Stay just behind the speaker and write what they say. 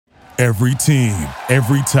Every team,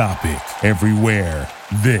 every topic, everywhere.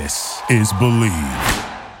 This is Believe.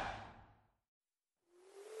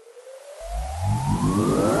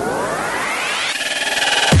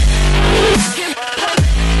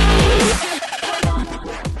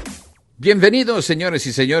 Bienvenidos, señores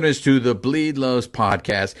y señores, to the Bleed Lows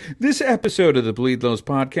podcast. This episode of the Bleed Lows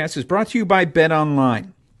podcast is brought to you by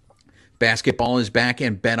BetOnline. Basketball is back,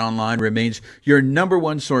 and BetOnline remains your number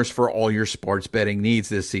one source for all your sports betting needs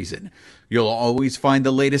this season. You'll always find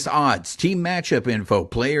the latest odds, team matchup info,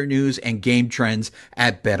 player news, and game trends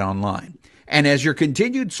at BetOnline. And as your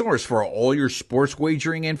continued source for all your sports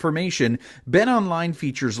wagering information, BetOnline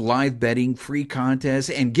features live betting, free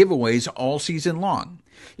contests, and giveaways all season long.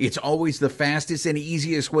 It's always the fastest and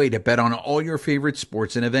easiest way to bet on all your favorite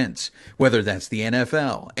sports and events, whether that's the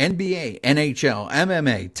NFL, NBA, NHL,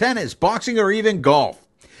 MMA, tennis, boxing, or even golf.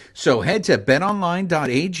 So head to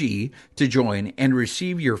betonline.ag to join and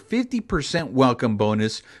receive your 50% welcome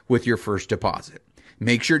bonus with your first deposit.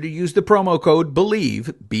 Make sure to use the promo code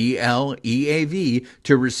BELIEVE, B-L-E-A-V,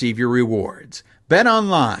 to receive your rewards.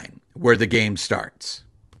 BetOnline, where the game starts.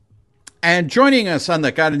 And joining us on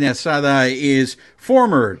the carne asada is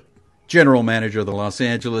former general manager of the Los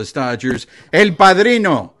Angeles Dodgers, el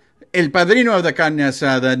padrino of the carne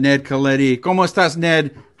asada, Ned Colletti. ¿Cómo estás,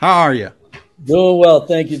 Ned? How are you? Doing well.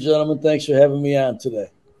 Thank you, gentlemen. Thanks for having me on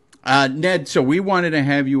today. Ned, so we wanted to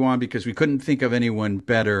have you on because we couldn't think of anyone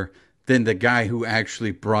better than the guy who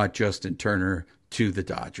actually brought Justin Turner to the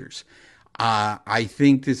Dodgers. I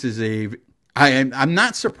think this is I'm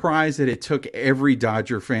not surprised that it took every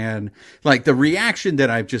Dodger fan. Like, the reaction that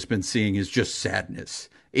I've just been seeing is just sadness.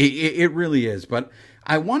 It really is. But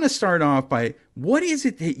I want to start off by, what is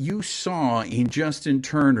it that you saw in Justin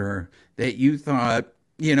Turner that you thought,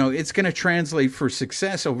 it's going to translate for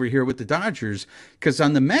success over here with the Dodgers? Because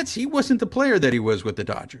on the Mets, he wasn't the player that he was with the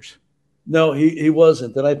Dodgers. No, he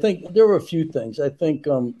wasn't. And I think there were a few things. I think,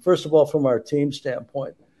 first of all, from our team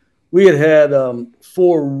standpoint, we had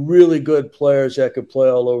four really good players that could play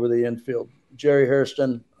all over the infield. Jerry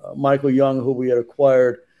Hairston, Michael Young, who we had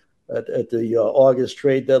acquired at the August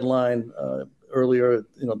trade deadline earlier,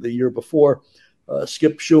 the year before,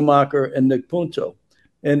 Skip Schumacher, and Nick Punto.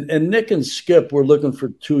 And Nick and Skip were looking for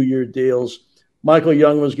 2-year deals. Michael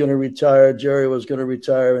Young was going to retire. Jerry was going to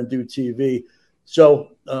retire and do TV.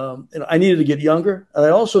 So I needed to get younger, and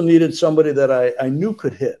I also needed somebody that I knew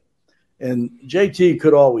could hit. And JT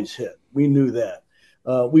could always hit. We knew that.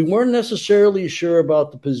 We weren't necessarily sure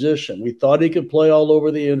about the position. We thought he could play all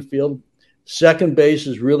over the infield. Second base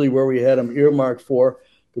is really where we had him earmarked for.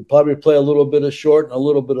 Could probably play a little bit of short and a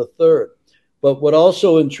little bit of third. But what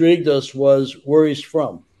also intrigued us was where he's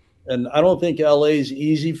from. And I don't think L.A. is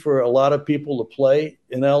easy for a lot of people to play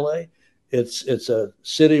in L.A. It's a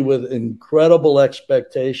city with incredible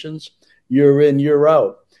expectations, year in, year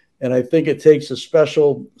out. And I think it takes a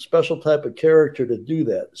special type of character to do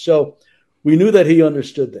that. So we knew that he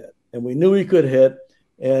understood that, and we knew he could hit,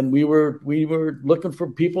 and we were looking for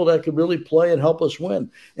people that could really play and help us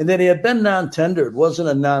win. And then he had been non-tendered, wasn't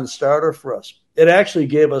a non-starter for us. It actually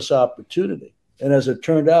gave us opportunity, and as it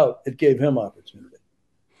turned out, it gave him opportunity.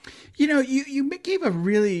 You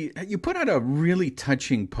put out a really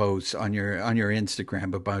touching post on your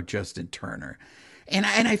Instagram about Justin Turner. And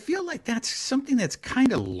I feel like that's something that's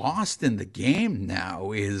kind of lost in the game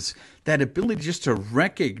now, is that ability just to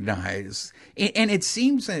recognize. And it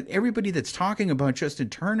seems that everybody that's talking about Justin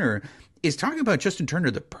Turner is talking about Justin Turner,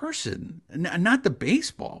 the person, not the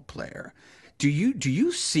baseball player. Do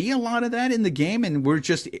you see a lot of that in the game, and we're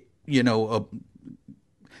just,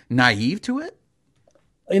 naive to it?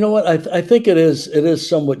 You know what? I think it is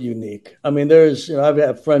somewhat unique. I mean, I've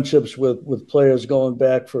had friendships with players going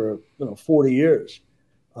back for 40 years,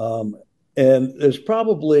 and there's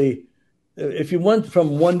probably, if you went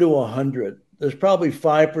from 1 to 100, there's probably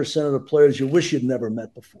 5% of the players you wish you'd never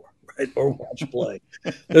met before, right, or watch play.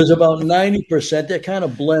 There's about 90% that kind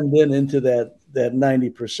of blend into that 90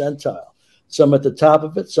 percentile. Some at the top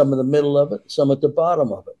of it, some in the middle of it, some at the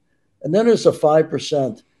bottom of it, and then there's a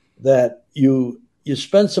 5% that you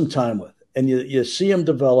spend some time with, and you see them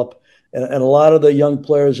develop. And a lot of the young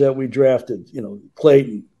players that we drafted,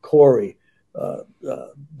 Clayton, Corey,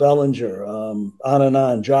 Bellinger, on and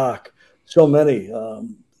on, Jock, so many,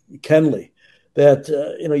 Kenley, that,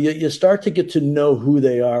 you start to get to know who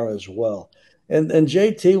they are as well. And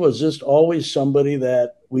JT was just always somebody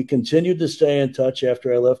that we continued to stay in touch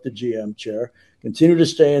after I left the GM chair, continued to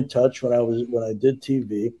stay in touch when I did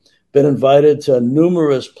TV. Been invited to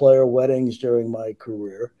numerous player weddings during my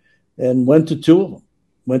career, and went to 2 of them.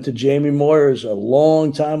 Went to Jamie Moyer's a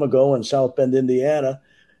long time ago in South Bend, Indiana,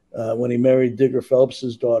 when he married Digger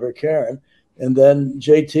Phelps's daughter, Karen. And then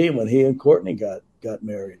JT, when he and Kourtney got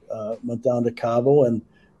married, went down to Cabo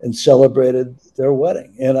and celebrated their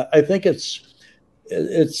wedding. And I think it's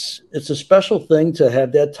a special thing to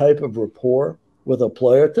have that type of rapport with a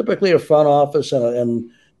player. Typically, a front office and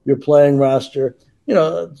your playing roster,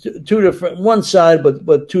 two different, one side,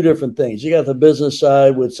 but two different things. You got the business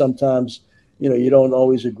side, which sometimes you don't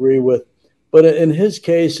always agree with, but in his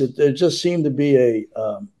case, it just seemed to be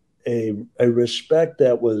a respect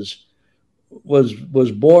that was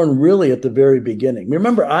born really at the very beginning.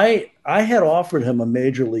 Remember, I had offered him a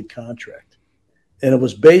major league contract, and it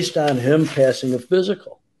was based on him passing a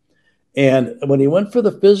physical. And when he went for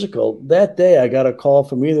the physical, that day I got a call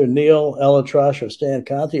from either Neil Elatrash or Stan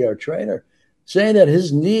Conti, our trainer, saying that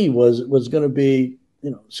his knee was going to be,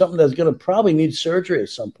 something that's going to probably need surgery at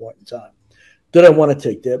some point in time. Did I want to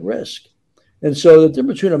take that risk? And so the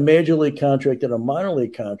difference between a major league contract and a minor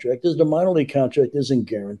league contract is the minor league contract isn't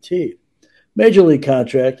guaranteed. Major league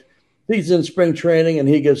contract, if he's in spring training and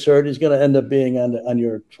he gets hurt, he's going to end up being on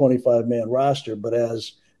your 25-man roster, but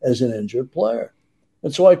as an injured player.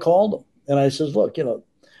 And so I called him and I says, look,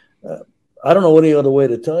 I don't know any other way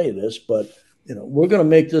to tell you this, but we're going to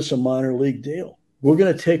make this a minor league deal. We're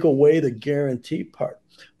going to take away the guarantee part,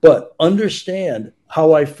 but understand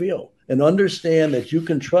how I feel and understand that you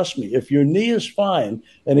can trust me. If your knee is fine,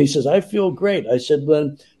 and he says, I feel great. I said,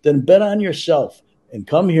 then bet on yourself and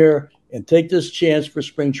come here and take this chance for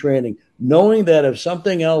spring training, knowing that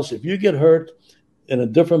if you get hurt in a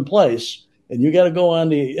different place and you got to go on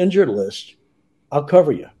the injured list, I'll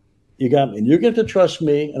cover you. You got me. And you're going to trust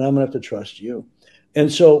me, and I'm going to have to trust you.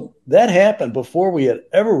 And so that happened before we had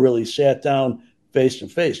ever really sat down face to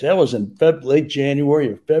face. That was in late January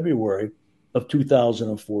or February of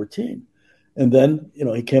 2014. And then,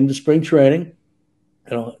 he came to spring training,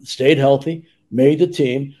 stayed healthy, made the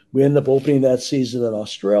team. We ended up opening that season in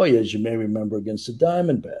Australia, as you may remember, against the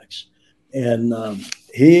Diamondbacks. And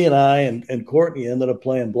he and I and Kourtney ended up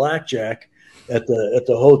playing blackjack at the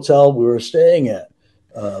hotel we were staying at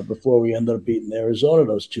before we ended up beating Arizona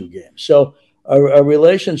those two games. So our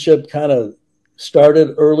relationship kind of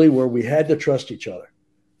started early where we had to trust each other.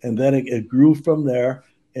 And then it grew from there.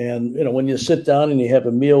 And, when you sit down and you have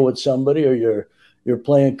a meal with somebody or you're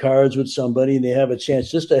playing cards with somebody and you have a chance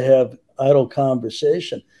just to have idle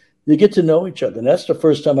conversation, you get to know each other. And that's the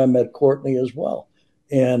first time I met Kourtney as well.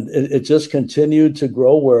 And it just continued to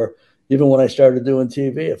grow where even when I started doing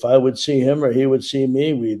TV, if I would see him or he would see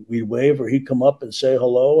me, we'd wave or he'd come up and say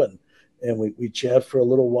hello and we'd chat for a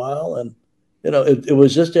little while. And, it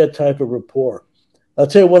was just that type of rapport. I'll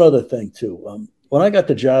tell you one other thing, too. When I got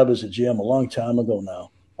the job as a GM a long time ago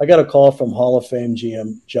now, I got a call from Hall of Fame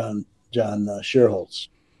GM John Scherholz.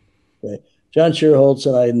 Okay? John Scherholz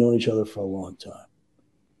and I had known each other for a long time.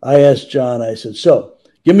 I asked John, I said, so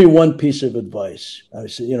give me one piece of advice. I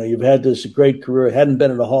said, you've had this great career. Hadn't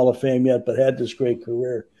been in the Hall of Fame yet, but had this great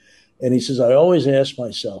career. And he says, I always ask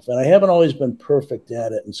myself, and I haven't always been perfect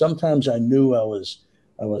at it. And sometimes I knew I was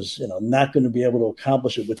not going to be able to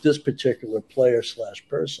accomplish it with this particular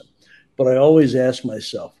player/person. But I always ask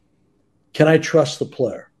myself, can I trust the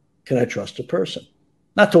player? Can I trust a person?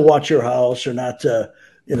 Not to watch your house or not to,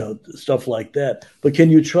 stuff like that. But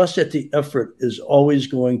can you trust that the effort is always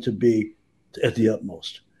going to be at the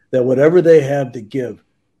utmost? That whatever they have to give,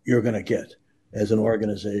 you're going to get as an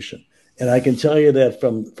organization. And I can tell you that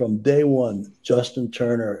from day one, Justin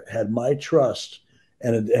Turner had my trust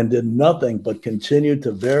and did nothing but continued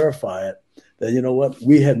to verify it. That,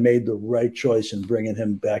 we had made the right choice in bringing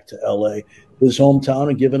him back to L.A., his hometown,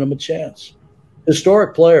 and giving him a chance.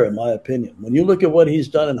 Historic player, in my opinion. When you look at what he's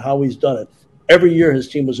done and how he's done it, every year his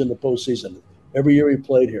team was in the postseason. Every year he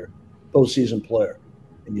played here, postseason player.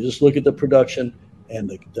 And you just look at the production and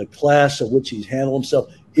the class of which he's handled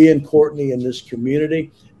himself. He and Kourtney in this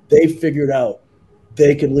community, they figured out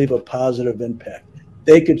they could leave a positive impact.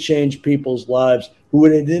 They could change people's lives who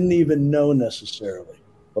they didn't even know necessarily.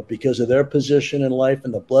 But because of their position in life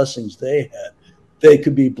and the blessings they had, they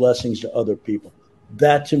could be blessings to other people.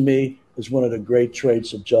 That, to me, is one of the great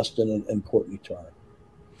traits of Justin and Kourtney Turner.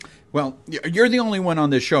 Well, you're the only one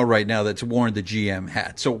on this show right now that's worn the GM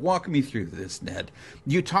hat. So walk me through this, Ned.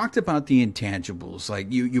 You talked about the intangibles. Like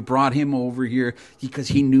you brought him over here because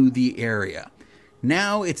he knew the area.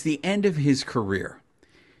 Now it's the end of his career.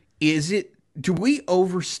 Do we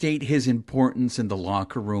overstate his importance in the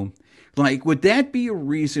locker room? Like, would that be a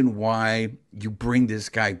reason why you bring this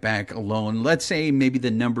guy back alone? Let's say maybe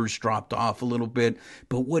the numbers dropped off a little bit,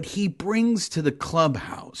 but what he brings to the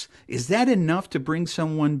clubhouse, is that enough to bring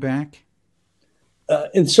someone back?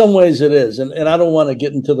 In some ways it is. And I don't want to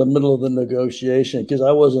get into the middle of the negotiation because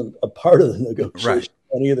I wasn't a part of the negotiation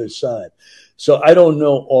on either side. So I don't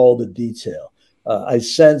know all the detail. I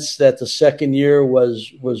sense that the second year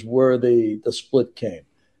was where the split came.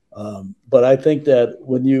 But I think that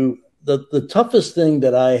when the toughest thing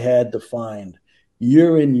that I had to find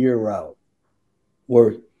year in, year out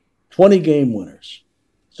were 20 game winners,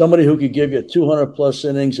 somebody who could give you 200 plus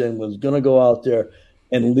innings and was going to go out there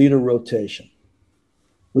and lead a rotation.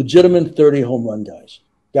 Legitimate 30 home run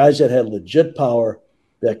guys that had legit power,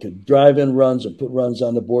 that could drive in runs and put runs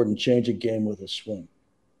on the board and change a game with a swing.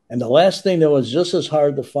 And the last thing that was just as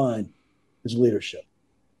hard to find is leadership.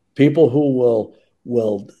 People who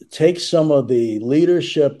will take some of the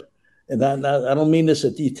leadership, and I don't mean this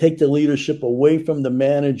that you take the leadership away from the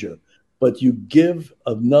manager, but you give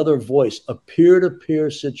another voice, a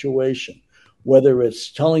peer-to-peer situation, whether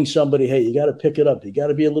it's telling somebody, hey, you got to pick it up, you got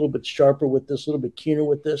to be a little bit sharper with this, a little bit keener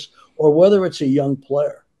with this, or whether it's a young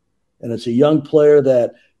player. And it's a young player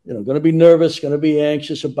that, going to be nervous, going to be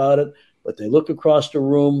anxious about it, but they look across the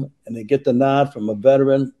room and they get the nod from a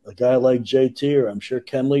veteran, a guy like JT, or I'm sure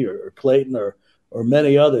Kenley or Clayton or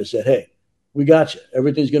many others that, hey, we got you.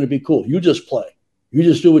 Everything's going to be cool. You just play. You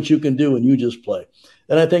just do what you can do and you just play.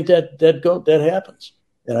 And I think that happens.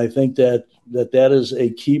 And I think that is a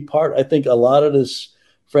key part. I think a lot of this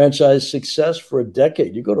franchise success for a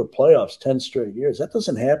decade, you go to playoffs 10 straight years. That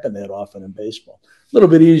doesn't happen that often in baseball. A little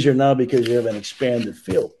bit easier now because you have an expanded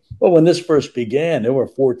field. But when this first began, there were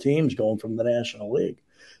 4 teams going from the National League.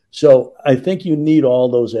 So I think you need all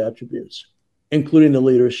those attributes, including the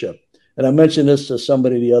leadership. And I mentioned this to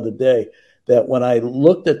somebody the other day, that when I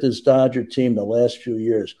looked at this Dodger team the last few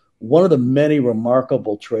years, one of the many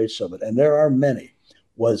remarkable traits of it, and there are many,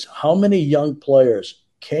 was how many young players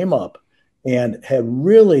came up and had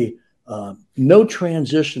really no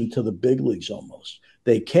transition to the big leagues almost.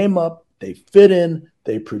 They came up, they fit in,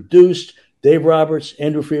 they produced. Dave Roberts,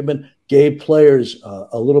 Andrew Friedman gave players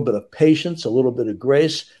a little bit of patience, a little bit of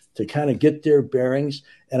grace to kind of get their bearings.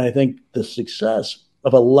 And I think the success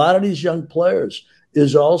of a lot of these young players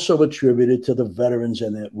is also attributed to the veterans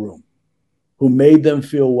in that room who made them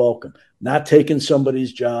feel welcome, not taking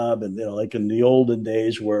somebody's job. And, like in the olden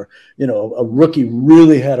days where, a rookie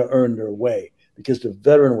really had to earn their way because the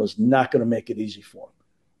veteran was not going to make it easy for them.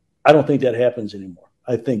 I don't think that happens anymore.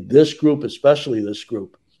 I think this group, especially this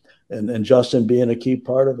group, and Justin being a key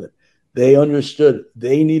part of it, they understood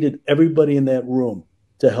they needed everybody in that room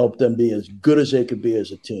to help them be as good as they could be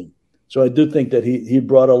as a team. So I do think that he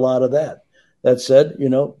brought a lot of that. That said,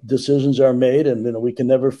 decisions are made, and we can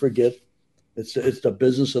never forget it's the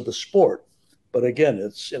business of the sport. But again,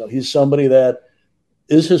 it's he's somebody that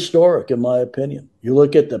is historic in my opinion. You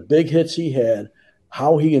look at the big hits he had,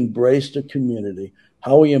 how he embraced the community,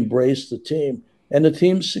 how he embraced the team, and the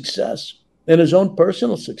team's success, and his own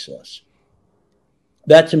personal success.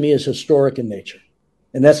 That to me is historic in nature,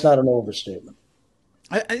 and that's not an overstatement.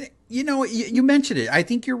 You mentioned it. I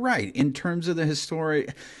think you're right in terms of the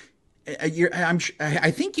historic.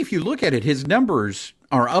 I think if you look at it, his numbers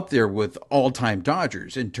are up there with all-time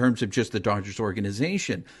Dodgers in terms of just the Dodgers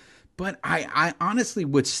organization. But I honestly,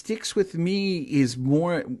 what sticks with me is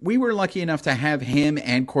more, we were lucky enough to have him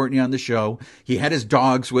and Kourtney on the show. He had his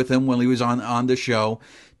dogs with him while he was on the show.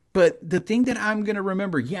 But the thing that I'm going to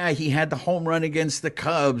remember, he had the home run against the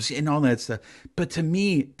Cubs and all that stuff. But to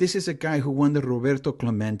me, this is a guy who won the Roberto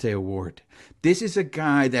Clemente Award. This is a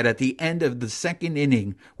guy that at the end of the second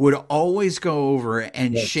inning would always go over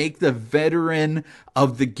and shake the veteran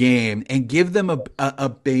of the game and give them a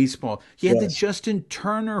baseball. He had the Justin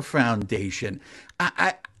Turner Foundation.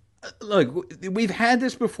 Look, we've had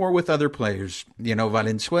this before with other players.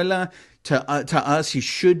 Valenzuela, to us, he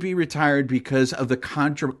should be retired because of the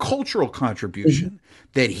cultural contribution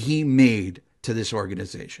that he made to this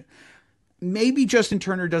organization. Maybe Justin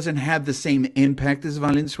Turner doesn't have the same impact as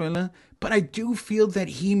Valenzuela, but I do feel that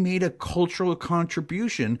he made a cultural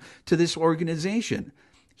contribution to this organization.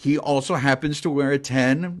 He also happens to wear a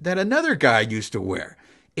 10 that another guy used to wear.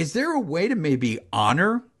 Is there a way to maybe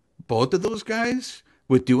honor both of those guys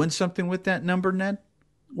with doing something with that number, Ned?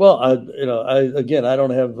 Well, I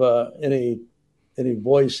don't have any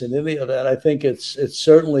voice in any of that. I think it's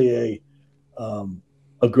certainly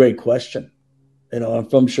a great question. I'm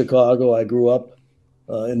from Chicago. I grew up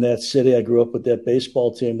in that city. I grew up with that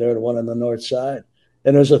baseball team there, the one on the north side.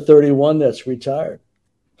 And there's a 31 that's retired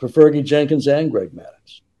for Fergie Jenkins and Greg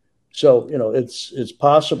Maddux. So, it's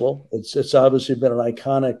possible. It's obviously been an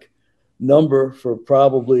iconic number for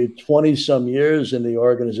probably 20 some years in the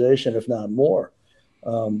organization, if not more.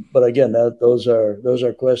 But again, those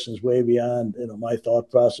are questions way beyond my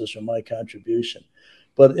thought process or my contribution.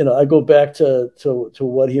 But, I go back to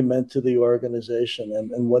what he meant to the organization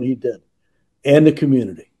and what he did and the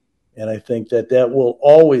community. And I think that will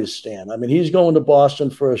always stand. I mean, he's going to Boston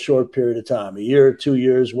for a short period of time, a year, 2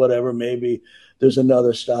 years, whatever. Maybe there's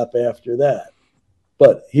another stop after that.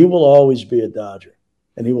 But he will always be a Dodger.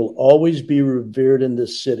 And he will always be revered in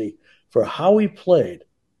this city for how he played,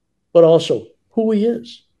 but also who he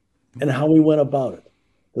is and how he went about it.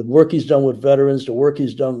 The work he's done with veterans, the work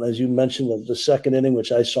he's done, as you mentioned, the second inning,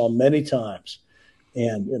 which I saw many times.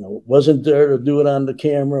 And, wasn't there to do it on the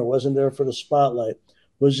camera, wasn't there for the spotlight,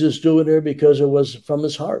 was just doing it because it was from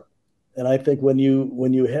his heart. And I think when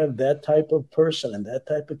you have that type of person and that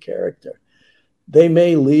type of character, they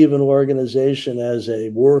may leave an organization as a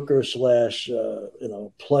worker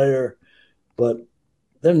 / player, but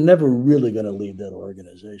they're never really going to leave that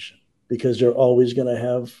organization because they're always going to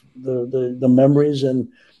have the memories and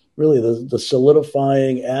really the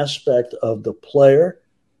solidifying aspect of the player,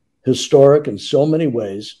 historic in so many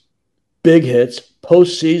ways, big hits,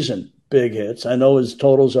 postseason big hits. I know his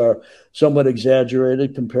totals are somewhat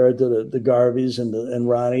exaggerated compared to the Garveys and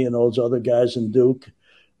Ronnie and those other guys in Duke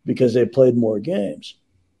because they played more games.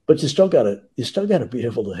 But you still got to be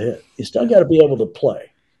able to hit. You still got to be able to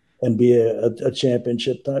play and be a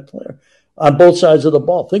championship type player on both sides of the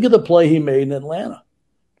ball. Think of the play he made in Atlanta,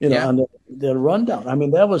 on the rundown. I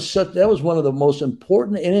mean, that was one of the most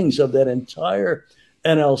important innings of that entire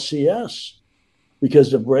NLCS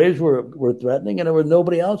because the Braves were threatening and there was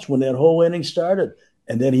nobody else when that whole inning started.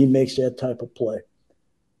 And then he makes that type of play.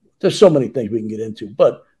 There's so many things we can get into,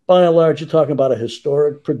 but by and large, you're talking about a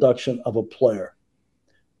historic production of a player,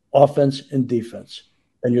 offense and defense.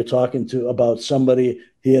 And you're talking about somebody,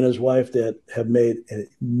 he and his wife, that have made a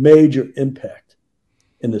major impact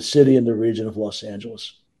in the city and the region of Los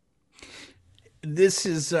Angeles. This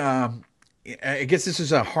is, I guess this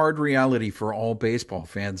is a hard reality for all baseball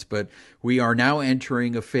fans, but we are now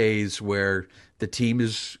entering a phase where the team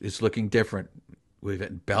is looking different. We've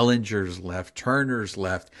got Bellinger's left, Turner's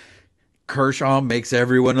left. Kershaw makes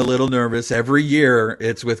everyone a little nervous. Every year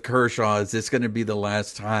it's with Kershaw. Is this going to be the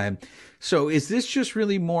last time? So is this just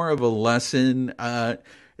really more of a lesson,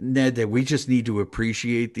 Ned, that we just need to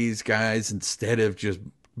appreciate these guys instead of just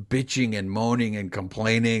bitching and moaning and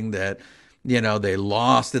complaining that, they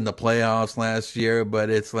lost in the playoffs last year, but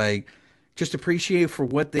it's like, just appreciate for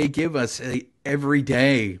what they give us every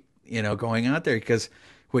day, going out there, because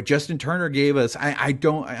what Justin Turner gave us, I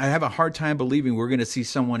have a hard time believing we're going to see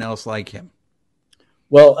someone else like him.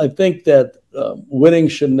 Well, I think that winning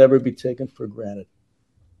should never be taken for granted.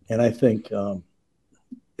 And I think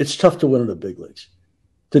it's tough to win in the big leagues.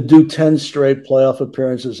 To do 10 straight playoff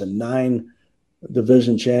appearances and 9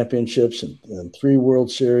 division championships and 3 World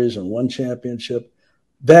Series and 1 championship,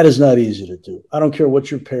 that is not easy to do. I don't care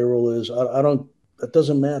what your payroll is. It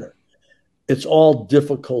doesn't matter. It's all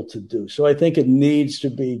difficult to do. So I think it needs to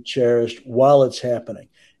be cherished while it's happening.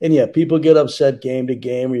 And yeah, people get upset game to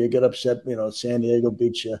game, or you get upset, San Diego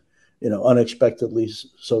beats you, unexpectedly,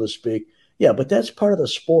 so to speak. Yeah, but that's part of the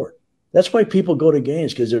sport. That's why people go to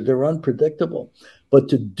games, because they're unpredictable. But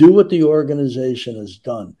to do what the organization has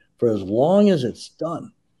done for as long as it's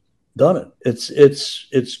done it.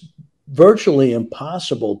 It's virtually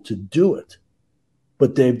impossible to do it,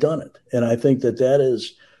 but they've done it. And I think that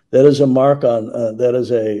is a mark on that is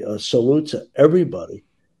a salute to everybody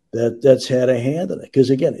that's had a hand in it. Because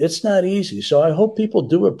again, it's not easy. So I hope people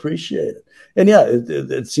do appreciate it. And yeah,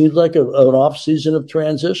 it seems like an off season of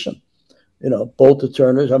transition. Both the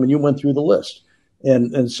Turners. I mean, you went through the list,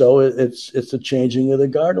 and so it's a changing of the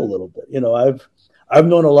guard a little bit. I've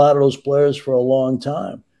known a lot of those players for a long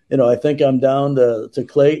time. I think I'm down to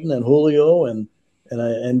Clayton and Julio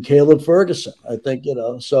and Caleb Ferguson. I think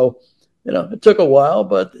so. It took a while,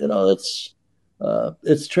 but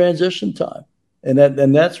it's transition time,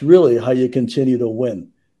 and that's really how you continue to win,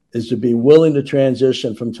 is to be willing to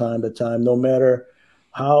transition from time to time, no matter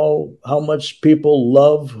how much people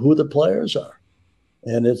love who the players are.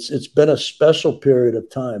 And it's been a special period of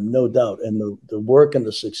time, no doubt, and the work and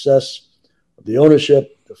the success of the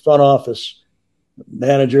ownership, the front office, the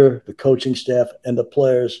manager, the coaching staff, and the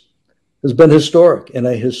players has been historic in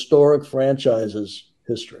a historic franchise's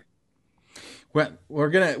history. Well, we're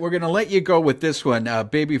gonna let you go with this one,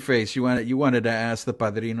 Babyface. You wanted to ask the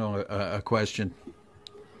Padrino a question.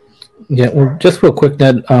 Yeah, well, just real quick,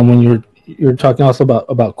 Ned. When you're talking also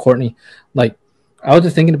about Kourtney, like I was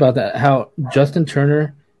just thinking about that, how Justin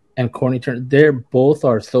Turner and Kourtney Turner, they're both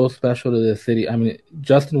are so special to the city. I mean,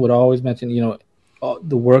 Justin would always mention,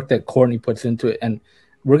 the work that Kourtney puts into it, and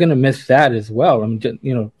we're gonna miss that as well. I mean,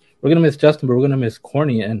 we're gonna miss Justin, but we're gonna miss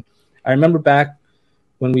Kourtney. And I remember back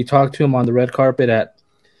when we talked to him on the red carpet at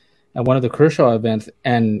at one of the Kershaw events,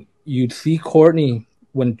 and you'd see Kourtney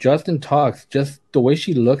when Justin talks, just the way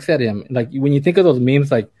she looks at him. Like when you think of those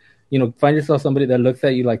memes, like, find yourself somebody that looks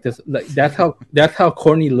at you like this. Like that's how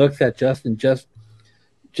Kourtney looks at Justin.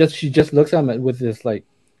 She just looks at him with this like,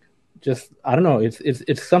 just I don't know.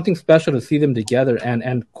 It's something special to see them together.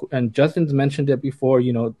 And Justin's mentioned it before.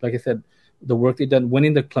 Like I said, the work they've done,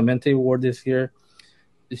 winning the Clemente Award this year,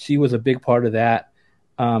 she was a big part of that.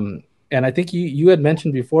 And I think you had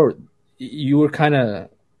mentioned before, you were kind of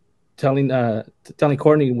telling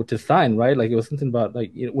Kourtney to sign, right? Like it was something about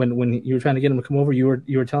like when you were trying to get him to come over, you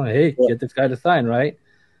were telling her, hey, get this guy to sign, right?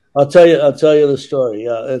 I'll tell you the story.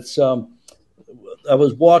 Yeah, it's I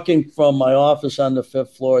was walking from my office on the 5th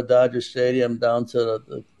floor of Dodger Stadium down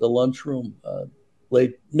to the lunchroom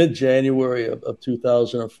mid-January of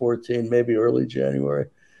 2014, maybe early January.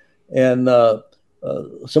 And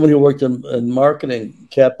someone who worked in marketing,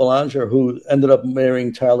 Kat Belanger, who ended up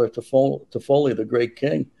marrying Tyler Toffoli, the great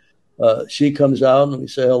king, she comes out and we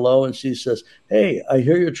say hello, and she says, hey, I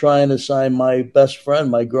hear you're trying to sign my best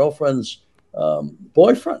friend, my girlfriend's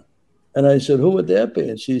boyfriend. And I said, who would that be?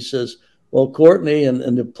 And she says, well, Kourtney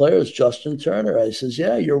and the player is Justin Turner. I says,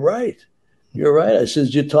 yeah, you're right. You're right. I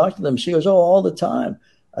says, you talk to them? She goes, oh, all the time.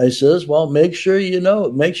 I says, well, make sure he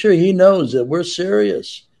knows that we're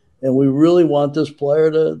serious and we really want this player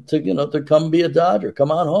to come be a Dodger,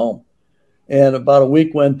 come on home. And about a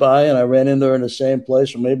week went by and I ran into her in the same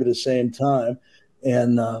place or maybe the same time.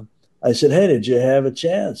 And I said, hey, did you have a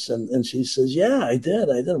chance? And she says, yeah, I did.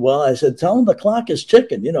 Well, I said, tell him the clock is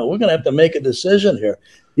ticking. We're going to have to make a decision here.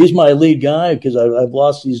 He's my lead guy because I've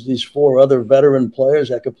lost these 4 other veteran players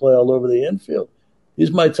that could play all over the infield.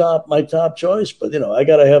 He's my top choice, but I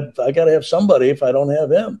gotta have somebody if I don't have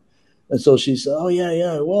him. And so she said, oh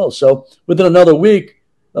yeah, well. So within another week,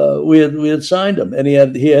 we had signed him, and he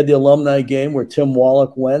had the alumni game where Tim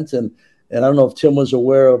Wallach went, and I don't know if Tim was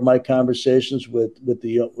aware of my conversations with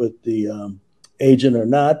the agent or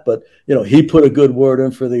not, but he put a good word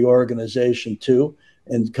in for the organization too.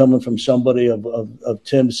 And coming from somebody of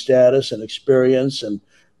Tim's status and experience and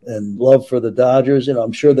love for the Dodgers,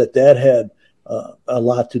 I'm sure that had a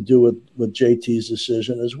lot to do with JT's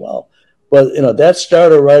decision as well. But that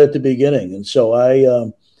started right at the beginning, and so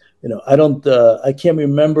I can't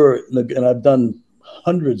remember, and I've done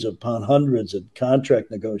hundreds upon hundreds of contract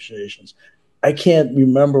negotiations. I can't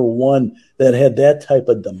remember one that had that type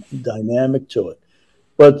of dynamic to it.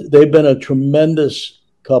 But they've been a tremendous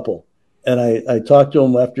couple. And I talked to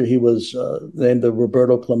him after he was named the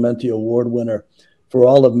Roberto Clemente Award winner for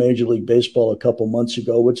all of Major League Baseball a couple months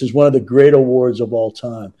ago, which is one of the great awards of all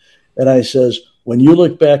time. And I says, when you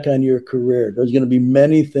look back on your career, there's going to be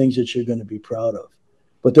many things that you're going to be proud of.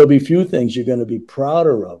 But there'll be few things you're going to be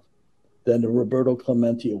prouder of than the Roberto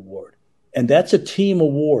Clemente Award. And that's a team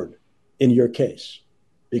award in your case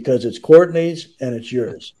because it's Kourtney's and it's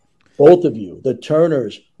yours. Both of you, the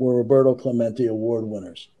Turners, were Roberto Clemente Award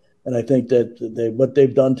winners. And I think that what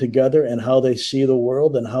they've done together and how they see the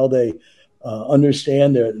world and how they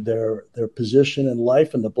understand their position in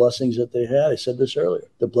life and the blessings that they had. I said this earlier,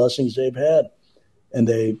 the blessings they've had, and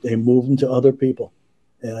they move them to other people.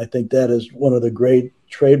 And I think that is one of the great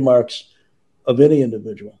trademarks of any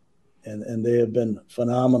individual. And they have been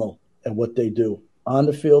phenomenal at what they do on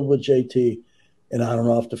the field with JT and on and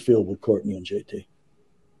off the field with Kourtney and JT.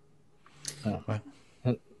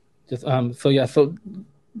 So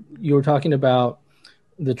you were talking about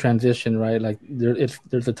the transition, right? Like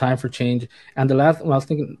there's a time for change. And the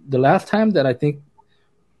last time that I think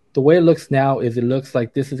the way it looks now is it looks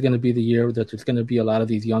like this is going to be the year that there's going to be a lot of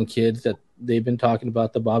these young kids that they've been talking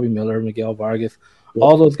about, the Bobby Miller, Miguel Vargas,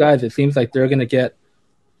 all those guys. It seems like they're going to get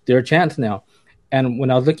their chance now. And when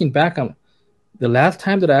I was looking back on the last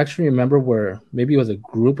time that I actually remember where maybe it was a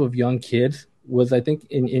group of young kids was, I think,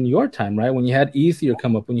 in your time, right? When you had Easier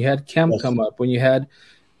come up, when you had Kemp come up, when you had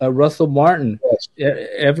Russell Martin.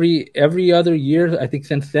 Every other year, I think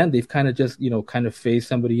since then, they've kind of just, phased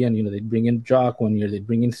somebody in. They'd bring in Jock one year, they'd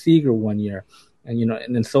bring in Seager one year, and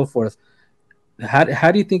then so forth. How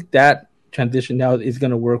do you think that transition now is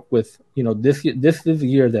going to work with, this is the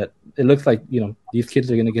year that it looks like, these kids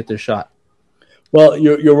are going to get their shot? Well,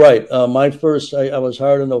 you're right. I was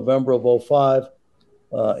hired in November of 2005,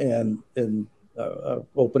 and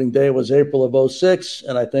opening day was April of 2006,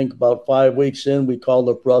 and I think about 5 weeks in, we called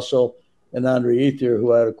up Russell and Andre Ethier,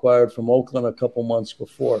 who I had acquired from Oakland a couple months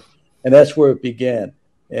before, and that's where it began.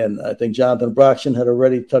 And I think Jonathan Broxton had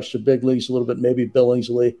already touched the big leagues a little bit, maybe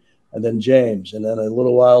Billingsley, and then James, and then a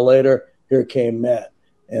little while later, here came Matt.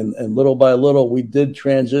 And little by little, we did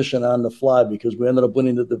transition on the fly because we ended up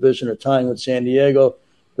winning the division or tying with San Diego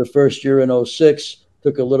the first year in 2006.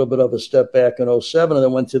 took a little bit of a step back in '07, and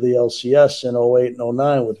then went to the LCS in '08 and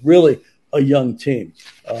 '09 with really a young team.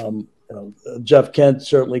 Jeff Kent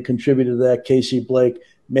certainly contributed to that. Casey Blake,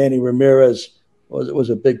 Manny Ramirez was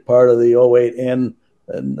a big part of the '08 and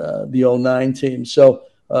the '09 team. So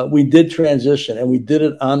we did transition, and we did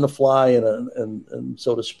it on the fly, and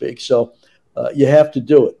so to speak. So you have to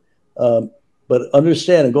do it. But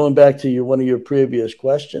understand, and going back to one of your previous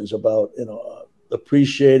questions about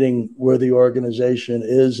appreciating where the organization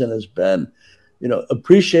is and has been,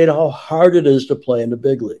 appreciate how hard it is to play in the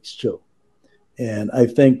big leagues too. And I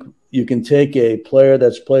think you can take a player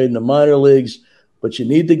that's played in the minor leagues, but you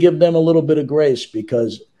need to give them a little bit of grace,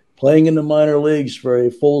 because playing in the minor leagues for a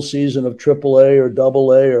full season of AAA or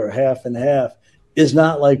AA or half and half is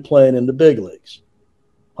not like playing in the big leagues.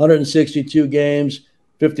 162 games,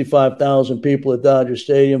 55,000 people at Dodger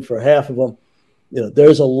Stadium for half of them.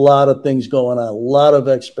 There's a lot of things going on, a lot of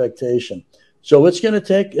expectation. So it's going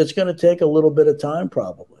to take a little bit of time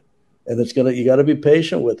probably. And you got to be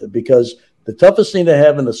patient with it, because the toughest thing to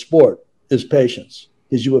have in the sport is patience,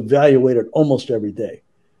 because you evaluate it almost every day.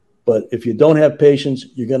 But if you don't have patience,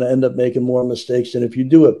 you're going to end up making more mistakes than if you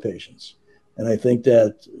do have patience. And I think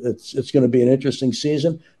that it's going to be an interesting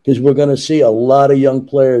season, because we're going to see a lot of young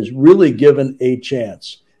players really given a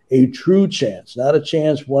chance, a true chance, not a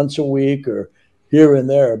chance once a week or here and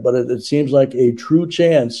there, but it seems like a true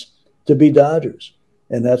chance to be Dodgers.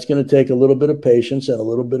 And that's going to take a little bit of patience and a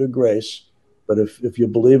little bit of grace. But if you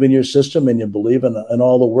believe in your system and you believe in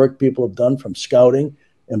all the work people have done from scouting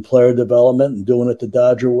and player development and doing it the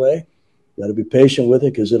Dodger way, you got to be patient with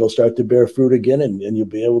it, because it'll start to bear fruit again, and you'll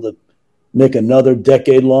be able to make another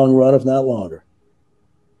decade-long run, if not longer.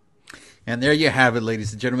 And there you have it,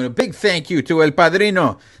 ladies and gentlemen. A big thank you to El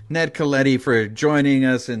Padrino, Ned Colletti, for joining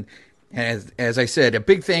us. And as I said, a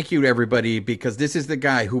big thank you to everybody, because this is the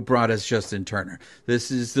guy who brought us Justin Turner.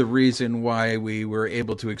 This is the reason why we were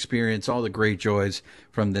able to experience all the great joys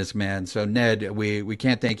from this man. So, Ned, we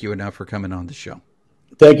can't thank you enough for coming on the show.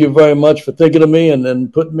 Thank you very much for thinking of me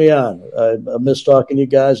and putting me on. I miss talking to you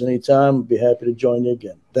guys anytime. I'd be happy to join you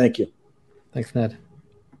again. Thank you. Thanks, Ned.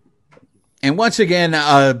 And once again,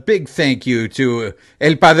 a big thank you to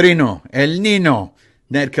El Padrino, El Nino,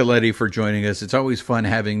 Ned Colletti, for joining us. It's always fun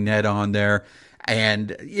having Ned on there.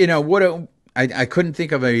 And, I couldn't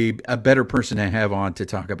think of a better person to have on to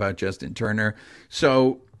talk about Justin Turner.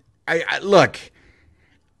 So, look,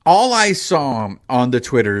 all I saw on the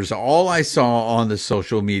Twitters, all I saw on the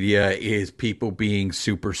social media is people being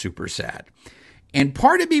super, super sad. And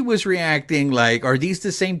part of me was reacting like, are these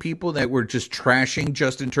the same people that were just trashing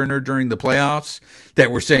Justin Turner during the playoffs,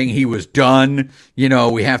 that were saying he was done,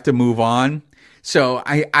 we have to move on? So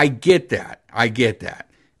I get that. I get that.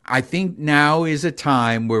 I think now is a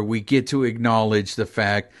time where we get to acknowledge the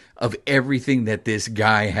fact of everything that this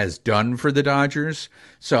guy has done for the Dodgers.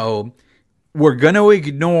 So we're going to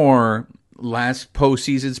ignore last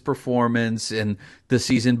postseason's performance and the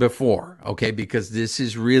season before, okay? Because this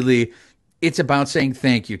is really, it's about saying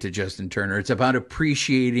thank you to Justin Turner. It's about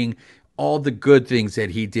appreciating all the good things that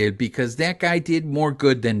he did, because that guy did more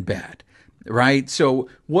good than bad, right? So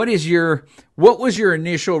what was your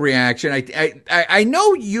initial reaction? I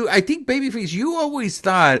know you, I think, Babyface, you always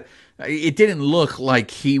thought it didn't look like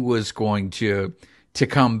he was going to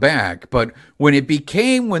come back. But when it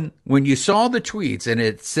became, when you saw the tweets and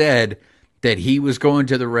it said that he was going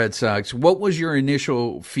to the Red Sox, what was your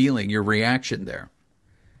initial feeling, your reaction there?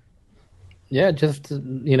 Yeah, just,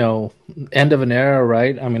 end of an era,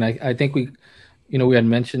 right? I mean, I think we had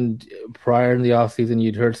mentioned prior in the offseason,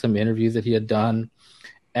 you'd heard some interviews that he had done,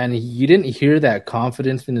 and you didn't hear that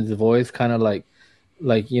confidence in his voice, kind of like,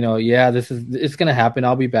 yeah, it's going to happen.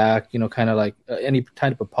 I'll be back, kind of like any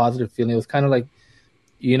type of positive feeling. It was kind of like,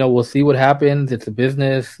 we'll see what happens. It's a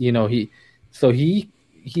business, he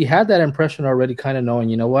had that impression already, kind of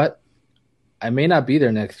knowing, what, I may not be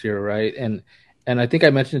there next year. Right. And I think I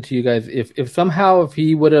mentioned it to you guys, if somehow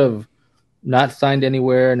he would have not signed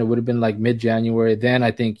anywhere and it would have been like mid-January, then I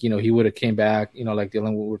think, he would have came back, like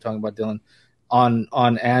Dylan, what we're talking about, Dylan,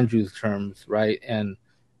 on Andrew's terms. Right. And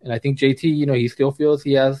I think JT, he still feels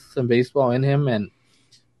he has some baseball in him, and,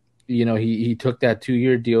 he took that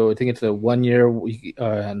 2-year deal. I think it's a 1 year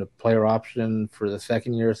and a player option for the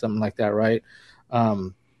second year or something like that. Right.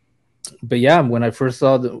 But yeah, when I first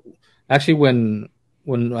saw when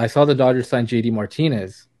I saw the Dodgers sign JD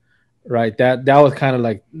Martinez, right, that was kind of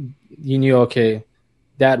like, okay,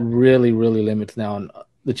 that really, really limits now on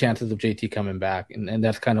the chances of JT coming back. And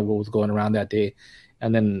that's kind of what was going around that day.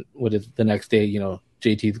 And then the next day,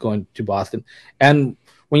 JT's going to Boston. And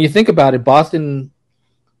when you think about it, Boston,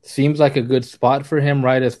 seems like a good spot for him,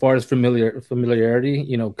 right? As far as familiarity,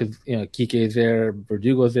 because Kike's there,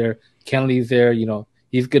 Verdugo's there, Kenley's there.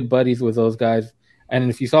 He's good buddies with those guys. And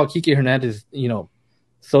if you saw Kike Hernandez,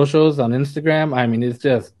 socials on Instagram, I mean, it's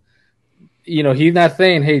just, he's not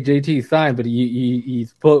saying, "Hey, JT signed," but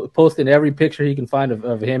he's posting every picture he can find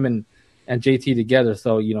of him and JT together.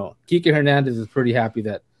 So Kike Hernandez is pretty happy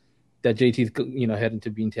that JT's heading to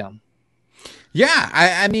Beantown. Yeah,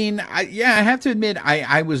 I have to admit,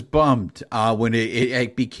 I was bummed when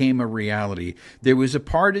it became a reality. There was a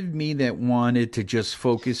part of me that wanted to just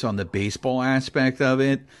focus on the baseball aspect of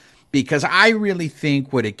it, because I really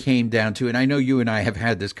think what it came down to, and I know you and I have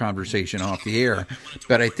had this conversation off the air,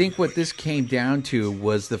 but I think what this came down to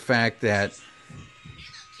was the fact that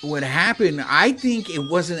what happened, I think it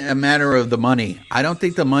wasn't a matter of the money. I don't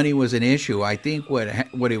think the money was an issue. I think what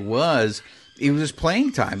it was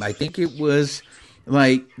playing time. I think it was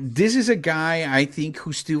like, this is a guy, I think,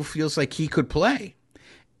 who still feels like he could play.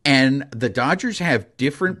 And the Dodgers have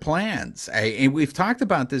different plans. And we've talked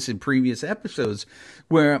about this in previous episodes,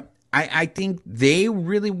 where I think they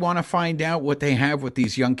really want to find out what they have with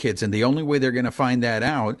these young kids. And the only way they're going to find that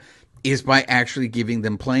out is by actually giving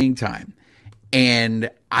them playing time. And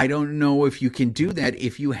I don't know if you can do that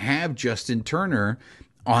if you have Justin Turner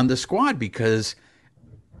on the squad, because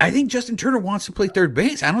I think Justin Turner wants to play third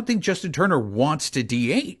base. I don't think Justin Turner wants to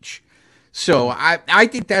DH. So I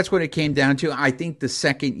think that's what it came down to. I think the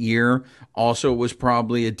second year also was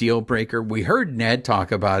probably a deal breaker. We heard Ned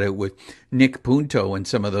talk about it with Nick Punto and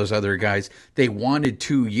some of those other guys. They wanted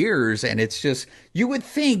 2 years, and it's just, you would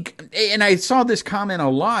think, and I saw this comment a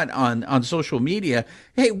lot on social media,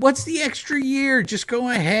 hey, what's the extra year? Just go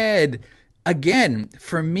ahead. Again,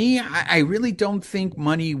 for me, I really don't think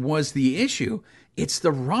money was the issue. It's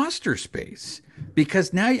the roster space.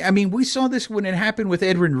 Because now, I mean, we saw this when it happened with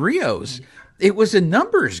Edwin Rios. It was a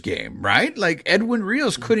numbers game, right? Like, Edwin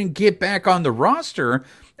Rios couldn't get back on the roster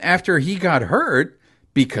after he got hurt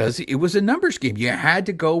because it was a numbers game. You had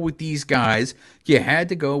to go with these guys. You had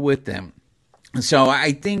to go with them. So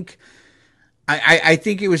I think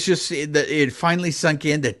it was just, it finally sunk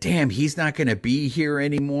in that, damn, he's not going to be here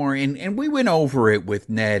anymore. And we went over it with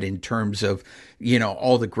Ned in terms of,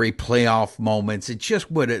 all the great playoff moments. It's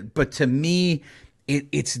just but to me,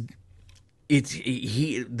 it's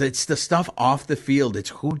the stuff off the field. It's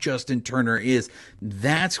who Justin Turner is.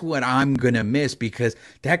 That's what I'm going to miss, because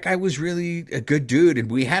that guy was really a good dude. And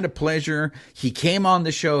we had a pleasure. He came on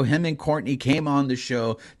the show. Him and Kourtney came on the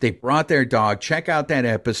show. They brought their dog. Check out that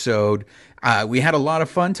episode. We had a lot of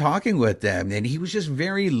fun talking with them. And he was just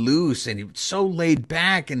very loose, and he was so laid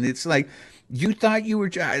back. And it's like, you thought you were,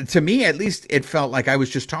 to me at least, it felt like I was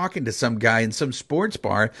just talking to some guy in some sports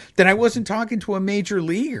bar, that I wasn't talking to a major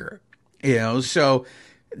leaguer. So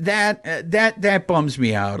that bums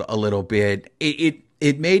me out a little bit.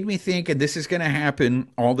 It made me think, and this is going to happen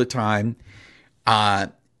all the time.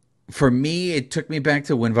 For me, it took me back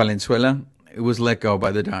to when Valenzuela was let go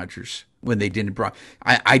by the Dodgers, when they didn't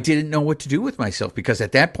I didn't know what to do with myself, because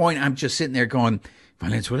at that point I'm just sitting there going,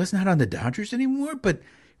 Valenzuela's not on the Dodgers anymore, but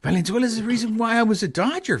Valenzuela is the reason why I was a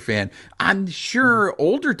Dodger fan. I'm sure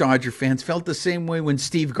older Dodger fans felt the same way when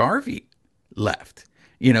Steve Garvey left.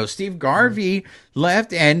 Steve Garvey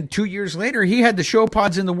left, and 2 years later, he had the show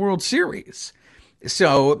pods in the World Series.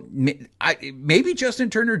 So maybe Justin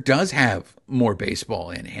Turner does have more baseball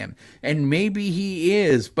in him, and maybe he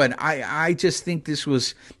is. But I just think this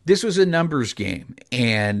was a numbers game,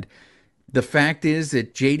 and the fact is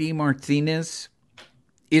that JD Martinez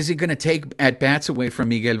isn't going to take at-bats away from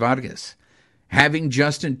Miguel Vargas. Having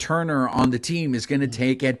Justin Turner on the team is going to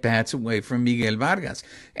take at-bats away from Miguel Vargas.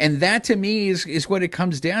 And that, to me, is what it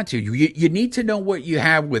comes down to. You need to know what you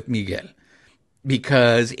have with Miguel.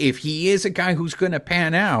 Because if he is a guy who's going to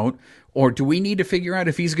pan out, or do we need to figure out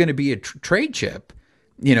if he's going to be a trade chip,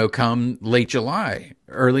 come late July,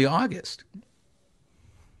 early August?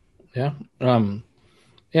 Yeah. Then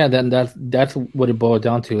that's what it boils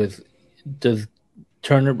down to, is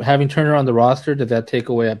having Turner on the roster, does that take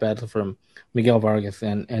away at-bats from Miguel Vargas?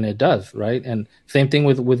 And it does, right? And same thing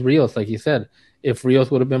with Rios, like you said. If Rios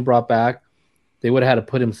would have been brought back, they would have had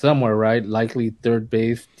to put him somewhere, right? Likely third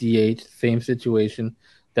base, DH, same situation.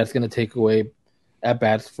 That's going to take away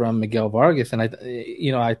at-bats from Miguel Vargas. And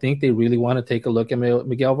I think they really want to take a look at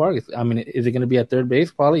Miguel Vargas. I mean, is it going to be at third base?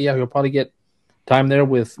 Probably, yeah. He'll probably get time there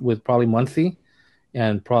with probably Muncy,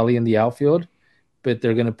 and probably in the outfield. But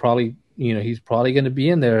they're going to probably, he's probably going to be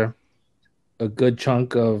in there a good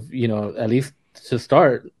chunk of, at least to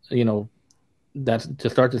start, that's to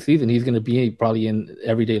start the season. He's going to be probably in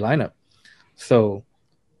everyday lineup. So,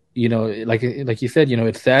 like you said,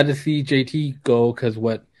 it's sad to see JT go, because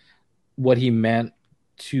what what he meant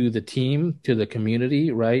to the team, to the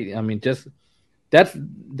community, right? I mean, just that's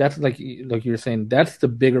like you're saying, that's the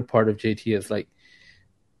bigger part of JT. Is like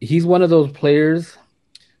he's one of those players,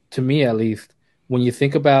 to me at least, when you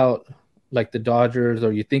think about like the Dodgers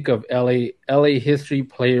or you think of LA history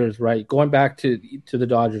players, right? Going back to the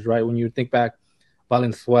Dodgers, right? When you think back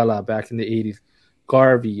Valenzuela back in the 80s,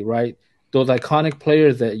 Garvey, right? Those iconic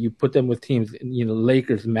players that you put them with teams,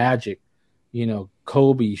 Lakers, Magic,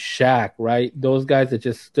 Kobe, Shaq, right? Those guys that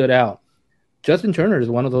just stood out. Justin Turner is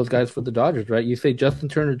one of those guys for the Dodgers, right? You say Justin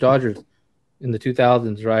Turner Dodgers in the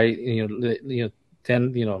 2000s, right?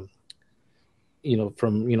 10,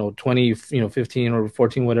 from 2015 or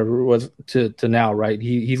 14, whatever it was, to now, right?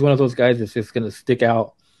 He's one of those guys that's just going to stick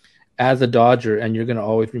out as a Dodger, and you're going to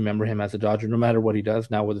always remember him as a Dodger, no matter what he does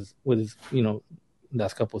now with his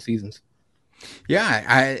last couple of seasons.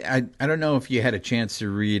 Yeah, I don't know if you had a chance to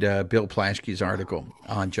read Bill Plaschke's article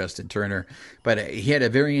on Justin Turner, but he had a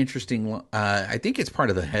very interesting, I think it's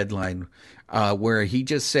part of the headline, where he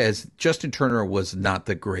just says Justin Turner was not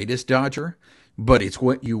the greatest Dodger, but it's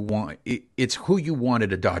what you want. It's who you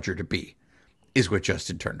wanted a Dodger to be, is what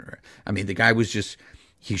Justin Turner. I mean, the guy was just,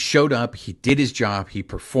 he showed up, he did his job, he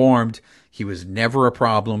performed, he was never a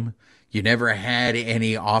problem. You never had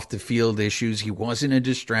any off the field issues. He wasn't a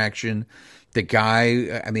distraction. The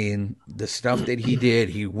guy, I mean, the stuff that he did,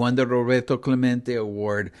 he won the Roberto Clemente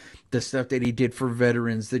Award, the stuff that he did for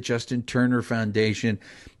veterans, the Justin Turner Foundation.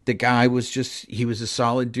 The guy was just, he was a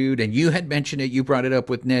solid dude. And you had mentioned it, you brought it up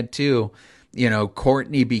with Ned too.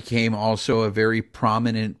 Kourtney became also a very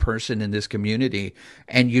prominent person in this community,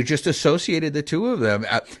 and you just associated the two of them.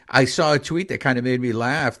 I saw a tweet that kind of made me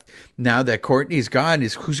laugh. Now that Kourtney's gone,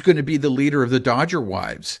 is who's going to be the leader of the Dodger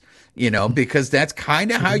wives? Because that's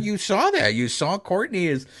kind of how you saw that. You saw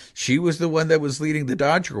Kourtney as she was the one that was leading the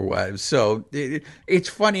Dodger wives. So it's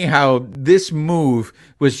funny how this move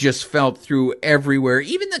was just felt through everywhere.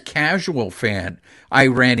 Even the casual fan I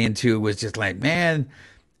ran into was just like, man,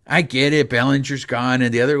 I get it, Bellinger's gone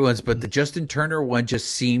and the other ones, but the Justin Turner one just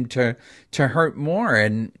seemed to hurt more.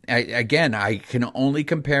 And I can only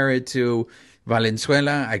compare it to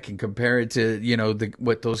Valenzuela. I can compare it to,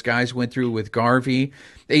 what those guys went through with Garvey.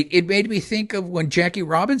 It made me think of when Jackie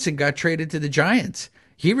Robinson got traded to the Giants.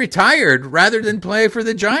 He retired rather than play for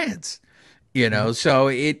the Giants, so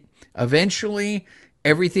it eventually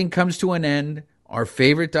everything comes to an end. Our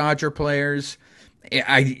favorite Dodger players,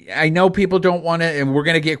 I know people don't want to, and we're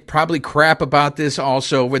going to get probably crap about this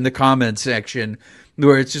also in the comments section,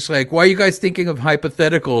 where it's just like, why are you guys thinking of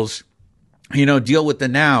hypotheticals? Deal with the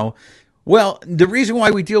now. Well, the reason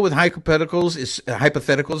why we deal with hypotheticals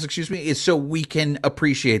is so we can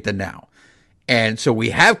appreciate the now. And so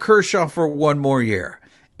we have Kershaw for one more year.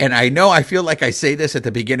 And I feel like I say this at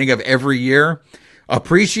the beginning of every year.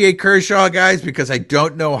 Appreciate Kershaw, guys, because I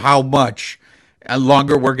don't know how much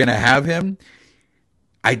longer we're going to have him.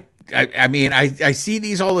 I mean, I see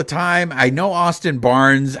these all the time. I know Austin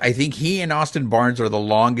Barnes. I think he and Austin Barnes are the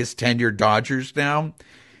longest tenured Dodgers now.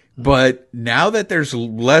 But now that there's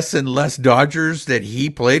less and less Dodgers that he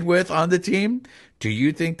played with on the team, do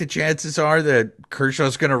you think the chances are that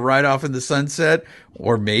Kershaw's going to ride off in the sunset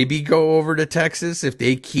or maybe go over to Texas if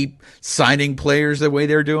they keep signing players the way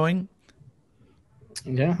they're doing?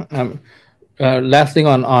 Yeah. Last thing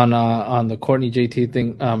on the Kourtney JT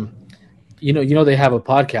thing. They have a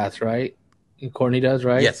podcast, right? Kourtney does,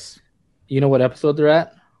 right? Yes. You know what episode they're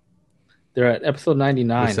at? They're at episode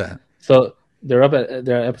 99. What's that? So they're at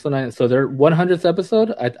episode 9. So their 100th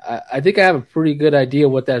episode. I think I have a pretty good idea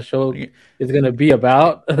what that show is going to be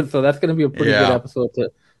about. So that's going to be a pretty good episode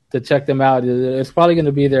to check them out. It's probably going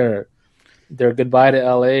to be their goodbye to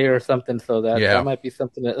LA or something. So that might be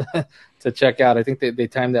something to check out. I think they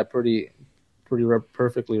timed that pretty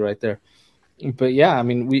perfectly right there. But yeah, I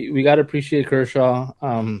mean, we got to appreciate Kershaw.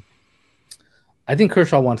 I think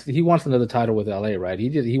Kershaw wants another title with LA, right?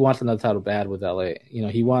 He wants another title bad with LA.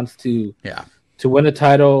 He wants to win a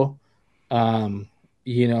title. To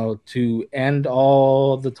end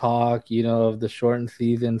all the talk, of the shortened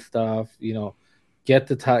season stuff. Get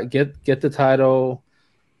the title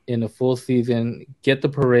in a full season. Get the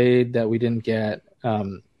parade that we didn't get,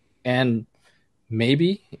 and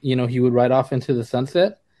maybe he would ride off into the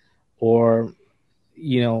sunset. Or,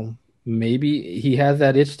 maybe he has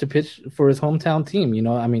that itch to pitch for his hometown team.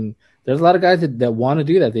 I mean, there's a lot of guys that want to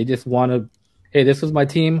do that. They just want to, hey, this is my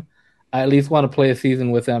team. I at least want to play a season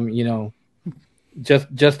with them,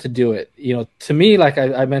 just to do it. To me, like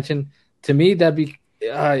I mentioned, to me, that'd be,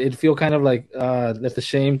 it'd feel kind of like that's a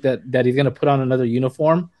shame that he's going to put on another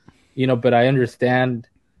uniform, but I understand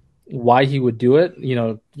why he would do it.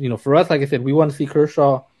 For us, like I said, we want to see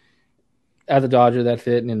Kershaw as a Dodger, that's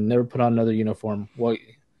it, and never put on another uniform. Well,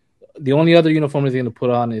 the only other uniform he's going to put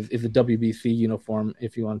on is the WBC uniform,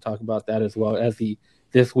 if you want to talk about that as well.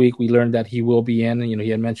 This week we learned that he will be in. He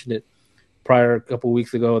had mentioned it prior a couple of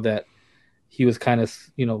weeks ago that he was kind of,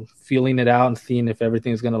 feeling it out and seeing if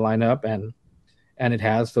everything's going to line up, and it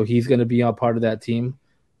has. So he's going to be a part of that team.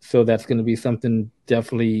 So that's going to be something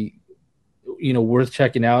definitely, worth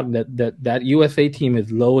checking out. That USA team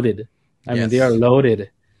is loaded. I mean, they are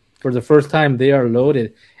loaded. For the first time, they are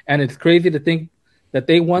loaded. And it's crazy to think that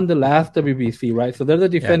they won the last WBC, right? So they're the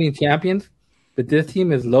defending champions, but this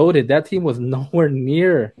team is loaded. That team was nowhere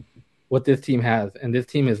near what this team has, and this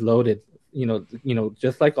team is loaded.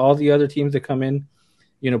 Just like all the other teams that come in,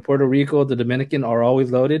 Puerto Rico, the Dominican are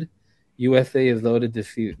always loaded. USA is loaded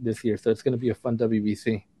this year, so it's going to be a fun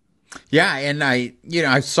WBC. Yeah, and I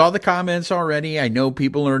saw the comments already. I know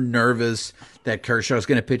people are nervous that Kershaw's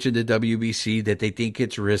going to pitch in the WBC, that they think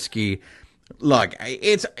it's risky. Look,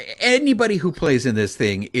 it's anybody who plays in this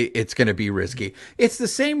thing, it's going to be risky. It's the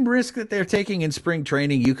same risk that they're taking in spring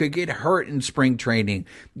training. You could get hurt in spring training.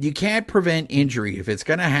 You can't prevent injury. If it's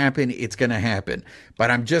going to happen, it's going to happen.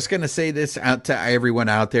 But I'm just going to say this out to everyone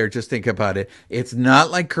out there. Just think about it. It's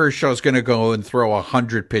not like Kershaw's going to go and throw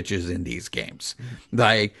 100 pitches in these games.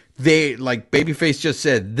 Like Babyface just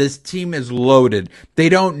said, this team is loaded. They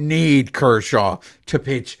don't need Kershaw to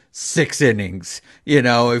pitch 6 innings.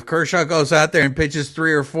 If Kershaw goes out there and pitches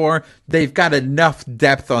 3 or 4, they've got enough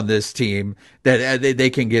depth on this team that they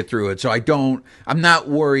can get through it. So I'm not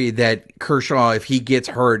worried that Kershaw, if he gets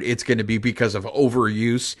hurt, it's going to be because of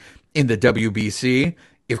overuse in the WBC.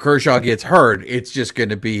 If Kershaw gets hurt, it's just going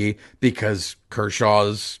to be because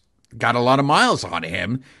Kershaw's got a lot of miles on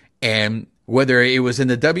him, and whether it was in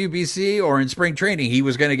the WBC or in spring training, he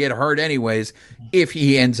was going to get hurt anyways if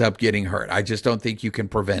he ends up getting hurt. I just don't think you can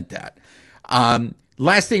prevent that.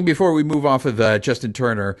 Last thing before we move off of Justin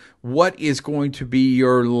Turner, what is going to be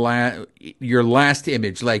your last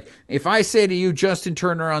image? Like, if I say to you, Justin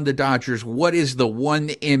Turner on the Dodgers, what is the one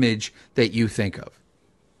image that you think of?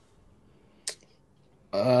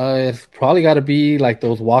 It's probably got to be like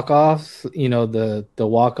those walk-offs, the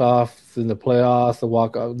walk-offs in the playoffs,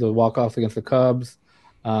 the walk-offs against the Cubs.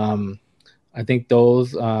 I think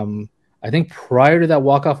those. I think prior to that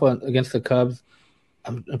walk-off against the Cubs,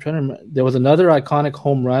 I'm trying to remember. There was another iconic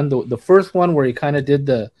home run, the first one where he kind of did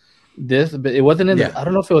this, but it wasn't in. Yeah. I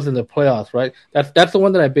don't know if it was in the playoffs, right? That's the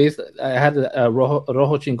one that I based. I had a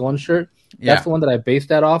Rojo Chingon shirt. That's the one that I based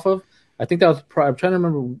that off of. I think that was. I'm trying to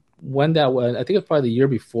remember when that was. I think it was probably the year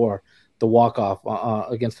before the walk-off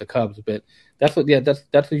against the Cubs. But that's what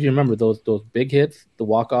you remember, those big hits, the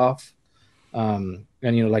walk-off, and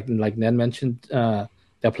like Ned mentioned, that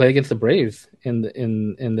play against the Braves in the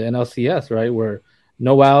NLCS, right, where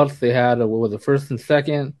no outs, they had what was it, first and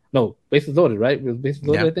second, no, bases loaded, right? It was bases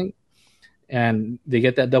loaded, I think, and they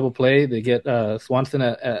get that double play, they get Swanson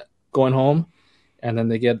at going home. And then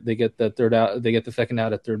they get the third out. They get the second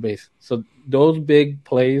out at third base. So those big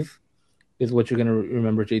plays is what you're going to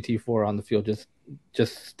remember JT for on the field.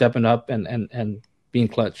 Just stepping up and being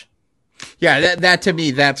clutch. Yeah, that to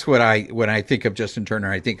me, that's when I think of Justin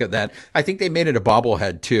Turner, I think of that. I think they made it a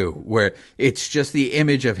bobblehead too, where it's just the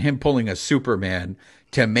image of him pulling a Superman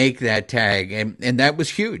to make that tag, and that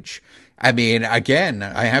was huge. I mean, again,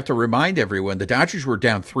 I have to remind everyone, the Dodgers were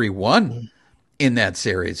down 3-1. In that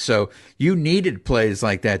series. So you needed plays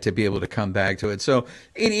like that to be able to come back to it. So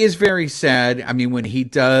it is very sad. I mean, when he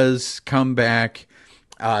does come back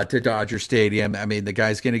to Dodger Stadium, I mean, the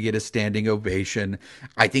guy's going to get a standing ovation.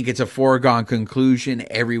 I think it's a foregone conclusion.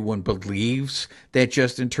 Everyone believes that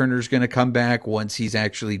Justin Turner's going to come back once he's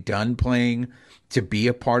actually done playing to be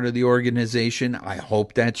a part of the organization. I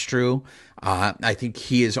hope that's true. I think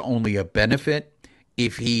he is only a benefit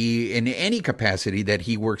if he, in any capacity that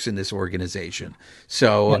he works in this organization.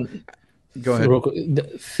 So, go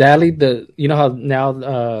ahead. Sadly, how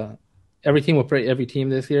now every team will play every team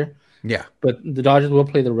this year. Yeah. But the Dodgers will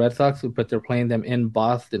play the Red Sox, but they're playing them in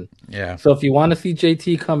Boston. Yeah. So if you want to see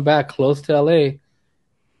JT come back close to LA,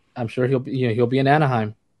 I'm sure he'll be in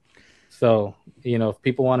Anaheim. So, if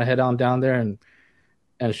people want to head on down there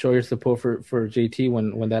and show your support for JT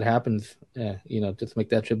when that happens, just make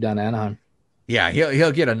that trip down to Anaheim. Yeah,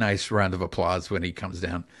 he'll get a nice round of applause when he comes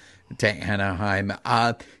down to Anaheim.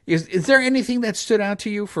 Is there anything that stood out to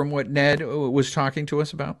you from what Ned was talking to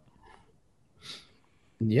us about?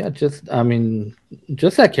 Yeah, just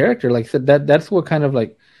that character. Like I said, that's what kind of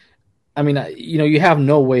like. I mean, you have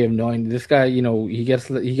no way of knowing this guy. He gets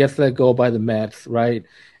let go by the Mets, right?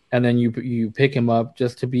 And then you pick him up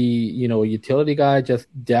just to be a utility guy, just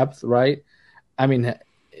depth, right? I mean,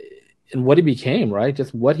 what he became, right?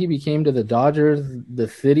 Just what he became to the Dodgers, the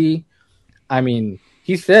city. I mean,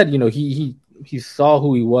 he said, he saw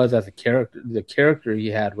who he was as a character, the character he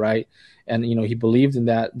had, right? And he believed in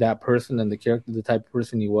that person and the character, the type of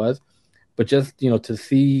person he was. But just to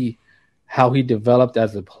see how he developed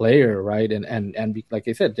as a player, right? And like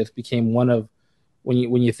I said, just became one of when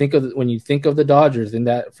you think of the Dodgers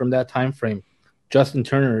from that time frame. Justin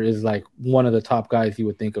Turner is like one of the top guys you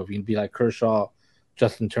would think of. You'd be like Kershaw,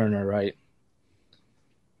 Justin Turner, right?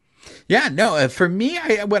 Yeah, no, for me,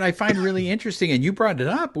 what I find really interesting, and you brought it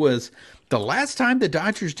up, was the last time the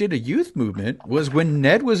Dodgers did a youth movement was when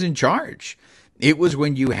Ned was in charge. It was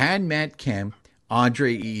when you had Matt Kemp,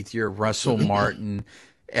 Andre Ethier, Russell Martin,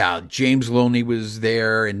 James Loney was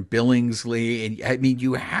there, and Billingsley. And I mean,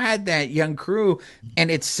 you had that young crew,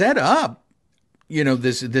 and it set up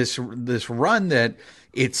this run that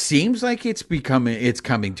it seems like it's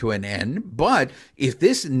coming to an end. But if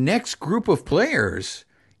this next group of players,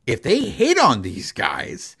 if they hit on these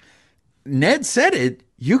guys, Ned said it,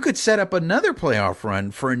 you could set up another playoff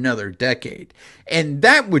run for another decade. And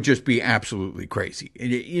that would just be absolutely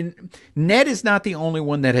crazy. Ned is not the only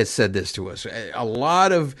one that has said this to us. A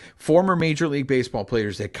lot of former Major League Baseball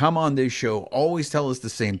players that come on this show always tell us the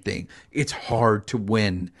same thing. It's hard to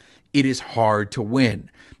win. It is hard to win.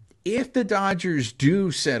 If the Dodgers do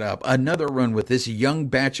set up another run with this young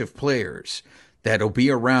batch of players that'll be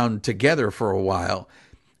around together for a while,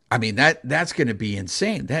 I mean, that's going to be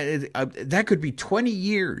insane. That could be 20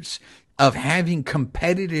 years of having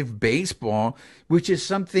competitive baseball, which is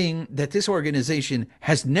something that this organization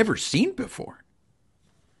has never seen before.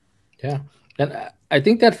 Yeah. And I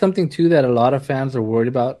think that's something, too, that a lot of fans are worried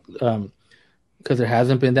about. Because there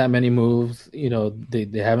hasn't been that many moves, they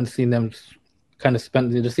haven't seen them kind of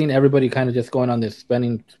spend. They've seen everybody kind of just going on this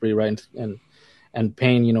spending spree, right, and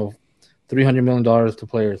paying $300 million to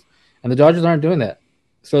players, and the Dodgers aren't doing that.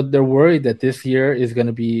 So they're worried that this year is going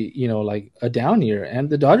to be like a down year, and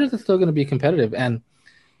the Dodgers are still going to be competitive. And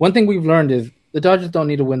one thing we've learned is the Dodgers don't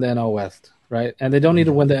need to win the NL West, right? And they don't need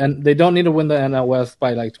to win the NL West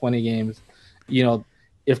by like 20 games.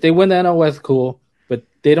 If they win the NL West, cool. But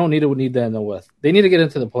they don't need the NL West. They need to get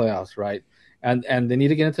into the playoffs, right? And they need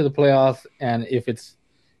to get into the playoffs. And if it's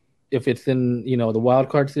in the wild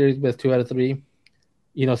card series, best 2 out of 3,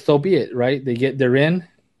 so be it, right? They're in,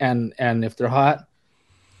 and if they're hot,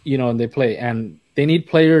 and they play, and they need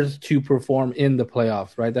players to perform in the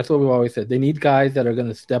playoffs, right? That's what we've always said. They need guys that are going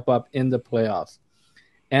to step up in the playoffs,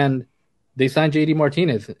 and they signed JD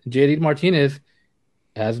Martinez. JD Martinez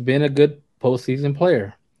has been a good postseason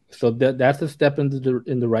player. So that's a step in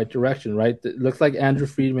the right direction, right? It looks like Andrew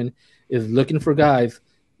Friedman is looking for guys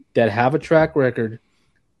that have a track record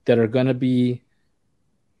that are going to be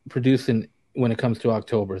producing when it comes to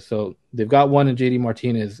October. So they've got one in JD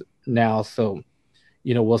Martinez now. So,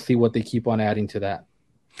 we'll see what they keep on adding to that.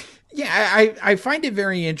 Yeah, I find it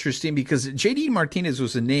very interesting because JD Martinez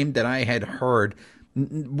was a name that I had heard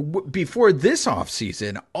before this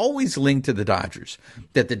offseason, always linked to the Dodgers,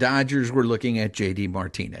 that the Dodgers were looking at J.D.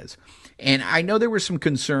 Martinez. And I know there were some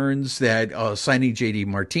concerns that signing J.D.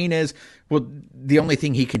 Martinez, well, the only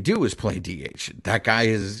thing he can do is play DH. That guy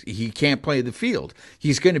he can't play the field.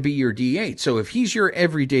 He's going to be your DH. So if he's your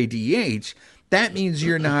everyday DH, that means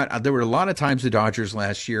you're not. There were a lot of times the Dodgers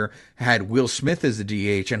last year had Will Smith as the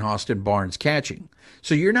DH and Austin Barnes catching.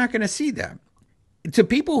 So you're not going to see that. To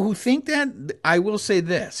people who think that, I will say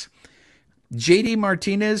this. JD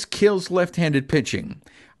Martinez kills left-handed pitching.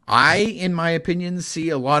 I, in my opinion, see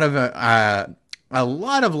a lot of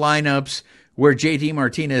lineups where JD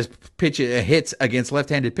Martinez hits against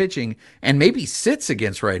left-handed pitching and maybe sits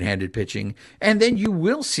against right-handed pitching, and then you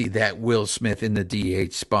will see that Will Smith in the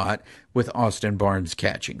DH spot with Austin Barnes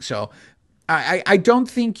catching. So I don't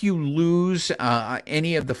think you lose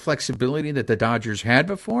any of the flexibility that the Dodgers had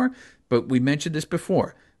before. But we mentioned this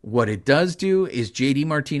before. What it does do is JD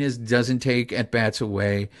Martinez doesn't take at-bats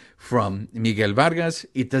away from Miguel Vargas.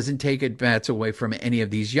 It doesn't take at-bats away from any of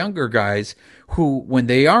these younger guys who, when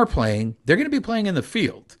they are playing, they're going to be playing in the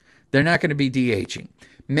field. They're not going to be DHing.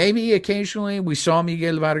 Maybe occasionally we saw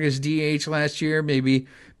Miguel Vargas DH last year, maybe,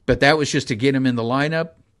 but that was just to get him in the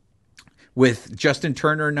lineup. With Justin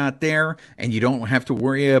Turner not there, and you don't have to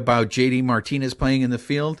worry about JD Martinez playing in the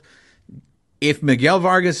field, if Miguel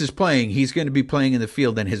Vargas is playing, he's going to be playing in the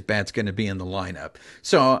field and his bat's going to be in the lineup.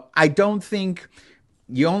 So I don't think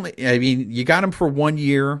you got him for 1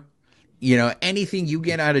 year. Anything you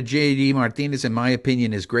get out of JD Martinez, in my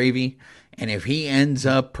opinion, is gravy. And if he ends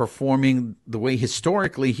up performing the way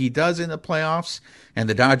historically he does in the playoffs and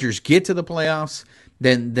the Dodgers get to the playoffs,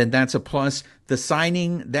 then that's a plus. That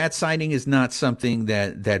signing is not something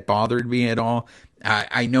that bothered me at all.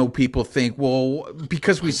 I know people think, well,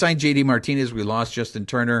 because we signed JD Martinez, we lost Justin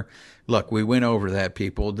Turner. Look, we went over that,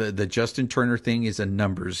 people. The Justin Turner thing is a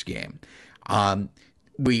numbers game.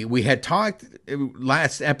 We had talked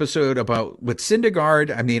last episode about with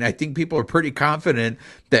Syndergaard. I mean, I think people are pretty confident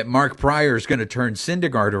that Mark Pryor is going to turn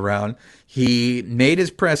Syndergaard around. He made his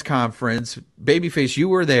press conference. Babyface, you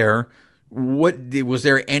were there. What was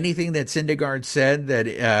there anything that Syndergaard said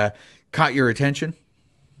that caught your attention?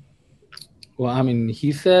 Well, I mean,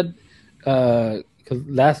 he said because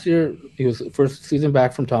last year he was first season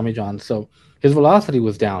back from Tommy John, so his velocity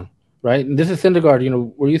was down, right? And this is Syndergaard. You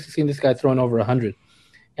know, we're used to seeing this guy throwing over 100,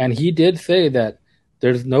 and he did say that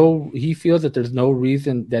he feels that there's no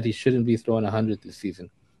reason that he shouldn't be throwing 100 this season.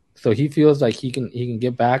 So he feels like he can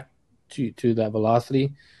get back to that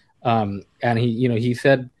velocity, and he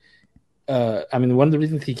said. I mean, one of the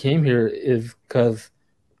reasons he came here is because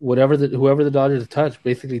whoever the Dodgers touch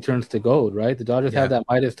basically turns to gold, right? The Dodgers have that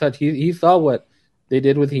Midas touch. He saw what they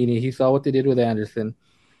did with Heaney. He saw what they did with Anderson.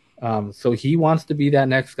 So he wants to be that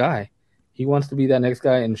next guy. He wants to be that next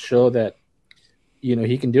guy and show that, you know,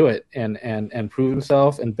 he can do it and prove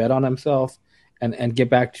himself and bet on himself and get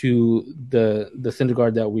back to the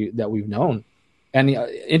Syndergaard that we've known. And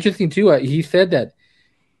interesting too, he said that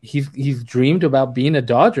he's dreamed about being a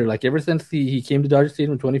Dodger. Like ever since he came to Dodger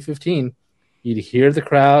Stadium in 2015, he'd hear the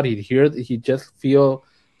crowd, he'd just feel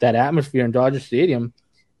that atmosphere in Dodger Stadium,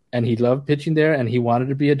 and he loved pitching there, and he wanted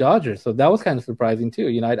to be a Dodger. So that was kind of surprising too.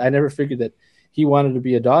 You know, I never figured that he wanted to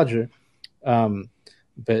be a Dodger,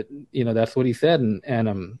 but you know that's what he said.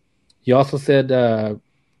 And he also said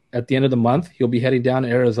at the end of the month he'll be heading down to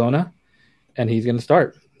Arizona, and he's going to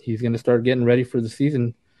start. He's going to start getting ready for the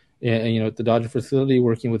season. You know, at the Dodger facility,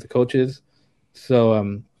 working with the coaches. So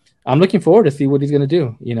I'm looking forward to see what he's going to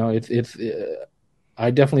do. You know,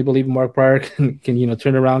 I definitely believe Mark Pryor can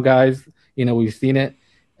turn around guys. You know, we've seen it,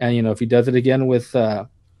 and you know if he does it again with Noah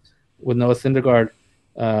Syndergaard,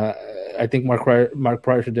 I think Mark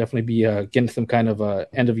Pryor should definitely be getting some kind of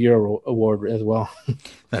end of year award as well.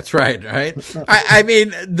 That's right. I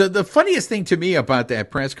mean, the funniest thing to me about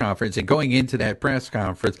that press conference and going into that press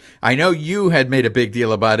conference, I know you had made a big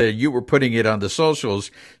deal about it. You were putting it on the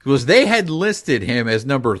socials, was they had listed him as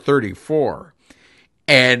number 34,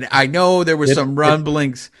 and I know there was some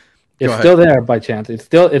rumblings. It's still there by chance. It's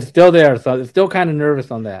still there, so it's still kind of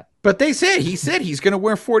nervous on that. But he said he's going to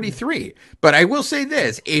wear 43. But I will say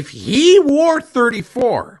this, if he wore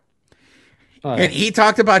 34, and he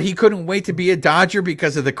talked about he couldn't wait to be a Dodger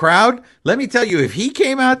because of the crowd, let me tell you, if he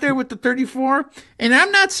came out there with the 34, and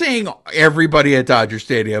I'm not saying everybody at Dodger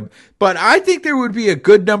Stadium, but I think there would be a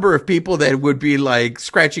good number of people that would be like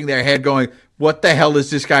scratching their head going, what the hell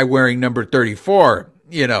is this guy wearing number 34,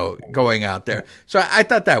 you know, going out there. So I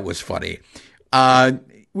thought that was funny.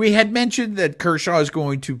 We had mentioned that Kershaw is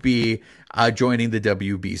going to be joining the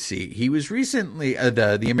WBC. He was recently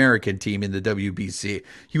the American team in the WBC.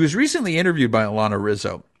 He was recently interviewed by Alana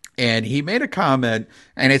Rizzo, and he made a comment,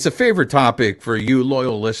 and it's a favorite topic for you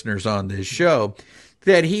loyal listeners on this show,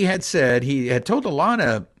 that he had told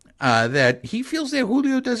Alana that he feels that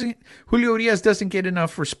Julio Urias doesn't get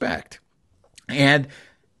enough respect. And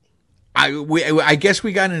I guess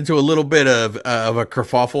we got into a little bit of a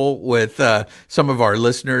kerfuffle with some of our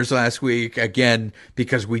listeners last week, again,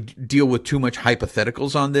 because we deal with too much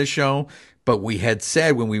hypotheticals on this show. But we had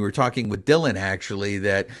said when we were talking with Dylan, actually,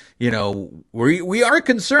 that, you know, we are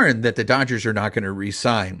concerned that the Dodgers are not going to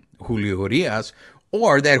re-sign Julio Urias,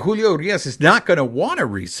 or that Julio Urias is not going to want to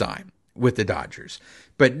re-sign with the Dodgers.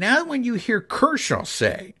 But now when you hear Kershaw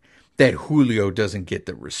say that Julio doesn't get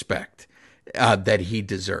the respect that he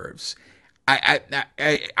deserves,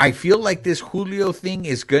 I feel like this Julio thing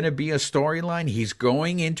is going to be a storyline. He's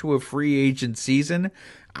going into a free agent season.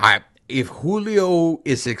 If Julio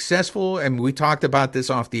is successful, and we talked about this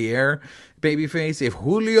off the air, Babyface, if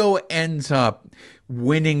Julio ends up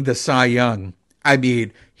winning the Cy Young, I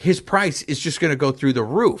mean, his price is just going to go through the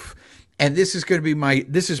roof. And this is going to be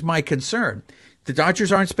my concern. The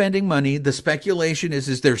Dodgers aren't spending money. The speculation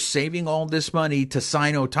is they're saving all this money to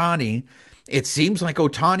sign Ohtani. It seems like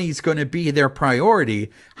Ohtani's going to be their priority.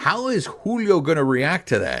 How is Julio going to react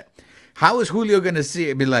to that? How is Julio going to see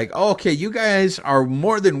it? Be like, okay, you guys are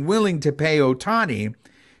more than willing to pay Ohtani,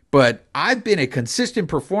 but I've been a consistent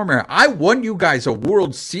performer. I won you guys a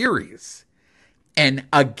World Series. And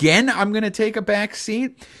again, I'm going to take a back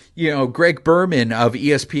seat. You know, Greg Berman of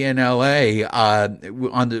ESPN LA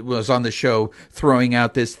was on the show throwing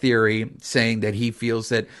out this theory, saying that he feels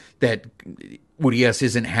that Urias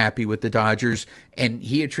isn't happy with the Dodgers, and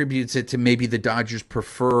he attributes it to maybe the Dodgers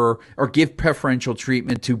prefer or give preferential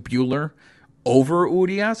treatment to Buehler over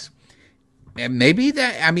Urias. And maybe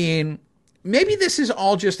maybe this is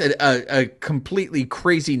all just a completely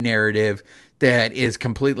crazy narrative that is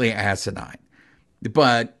completely asinine.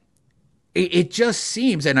 But it just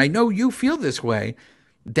seems, and I know you feel this way,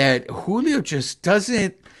 that Julio just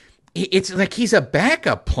doesn't, it's like he's a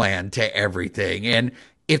backup plan to everything. And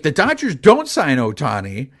if the Dodgers don't sign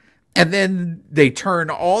Ohtani, and then they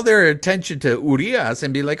turn all their attention to Urias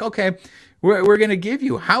and be like, okay, we're going to give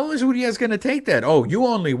you, how is Urias going to take that? Oh, you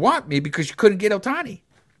only want me because you couldn't get Ohtani.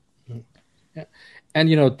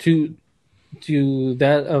 And, to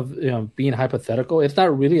that of being hypothetical, it's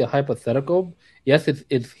not really a hypothetical. Yes,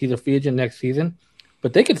 it's he's a free agent next season,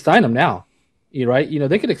 but they could sign him now. Right?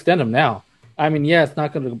 They could extend him now. I mean, yeah, it's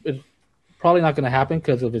probably not going to happen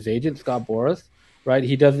because of his agent, Scott Boras, right?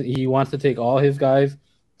 He wants to take all his guys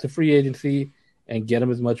to free agency and get them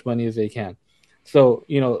as much money as they can. So,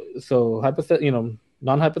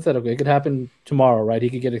 non-hypothetical, it could happen tomorrow, right? He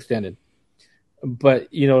could get extended. But,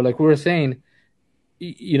 like we were saying,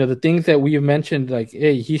 the things that we have mentioned, like,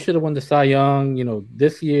 hey, he should have won the Cy Young,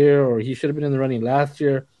 this year, or he should have been in the running last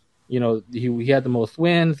year. He had the most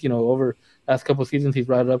wins, over last couple of seasons, he's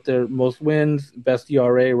right up there, most wins, best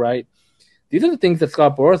ERA, right? These are the things that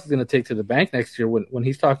Scott Boras is going to take to the bank next year when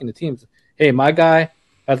he's talking to teams. Hey, my guy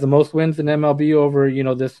has the most wins in MLB over,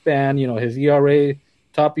 this span, his ERA,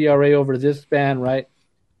 top ERA over this span, right?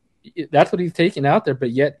 That's what he's taking out there,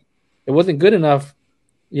 but yet it wasn't good enough,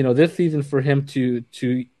 this season for him to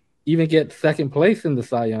even get second place in the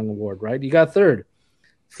Cy Young Award, right? He got third.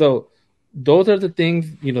 So those are the things,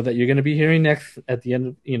 that you're going to be hearing next at the end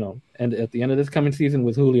of, and at the end of this coming season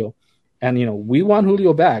with Julio. And, we want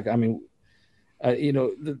Julio back. I mean,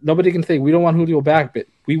 nobody can say we don't want Julio back, but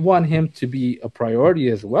we want him to be a priority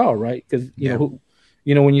as well, right? Because,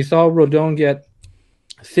 when you saw Rodon get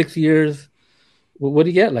 6 years, what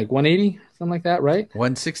did he get? Like 180, something like that, right?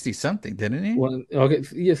 160 something, didn't he? Okay,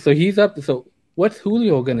 yeah. So he's up. So what's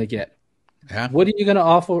Julio going to get? Yeah. What are you going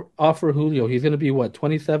to offer Julio? He's going to be,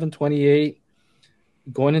 27, 28,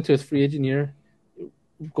 going into his free agent year,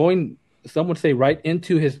 some would say right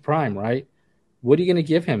into his prime, right? What are you going to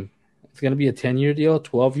give him? It's going to be a 10-year deal,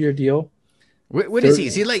 12-year deal. What is he?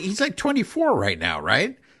 He's like 24 right now,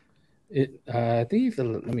 right? I think he's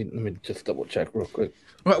let me just double check real quick.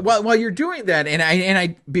 Well, while you're doing that, and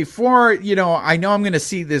I before, I know I'm going to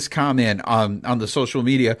see this comment on the social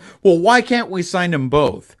media. Well, why can't we sign them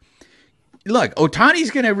both? Look, Ohtani's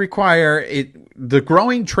going to require it. The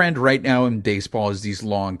growing trend right now in baseball is these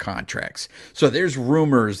long contracts. So there's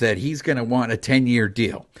rumors that he's going to want a 10-year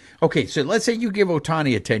deal. Okay, so let's say you give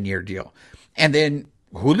Ohtani a 10-year deal, and then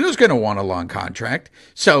Julio's going to want a long contract.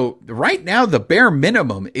 So right now, the bare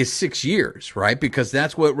minimum is 6 years, right? Because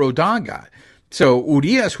that's what Rodon got. So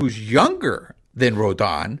Urias, who's younger than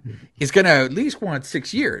Rodon, is going to at least want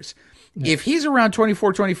 6 years. If he's around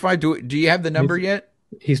 24, 25, do you have the number yet?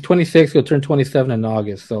 He's 26. He'll turn 27 in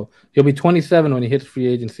August. So he'll be 27 when he hits free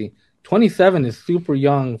agency. 27 is super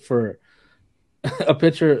young for a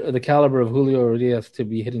pitcher of the caliber of Julio Urias to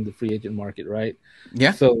be hitting the free agent market, right?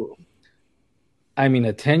 Yeah. So, I mean,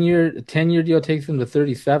 a 10-year deal takes him to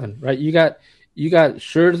 37, right? You got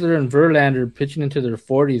Scherzer and Verlander pitching into their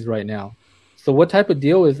 40s right now. So what type of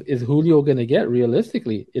deal is Julio going to get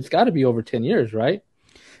realistically? It's got to be over 10 years, right?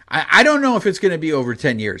 I don't know if it's going to be over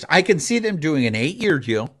 10 years. I can see them doing an 8-year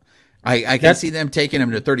deal. I can see them taking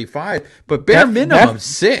him to 35, but bare minimum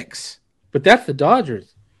 6. But that's the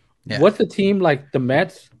Dodgers. Yeah. What's a team like the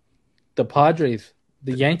Mets, the Padres,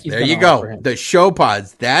 the Yankees? There you go. The show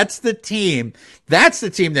pods. That's the team. That's the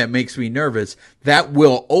team that makes me nervous. That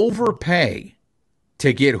will overpay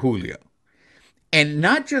to get Julio. And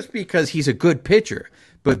not just because he's a good pitcher,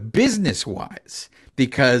 but business-wise,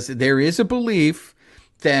 because there is a belief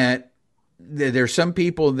that there's some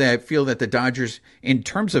people that feel that the Dodgers, in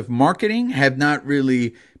terms of marketing, have not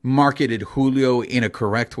really marketed Julio in a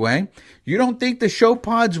correct way. You don't think the show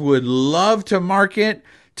pods would love to market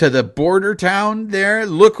to the border town there?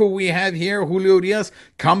 Look who we have here, Julio Diaz.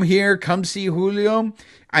 Come here, come see Julio.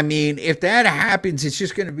 I mean, if that happens, it's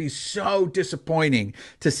just going to be so disappointing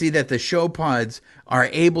to see that the show pods are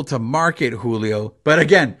able to market Julio. But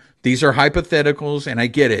again, these are hypotheticals, and I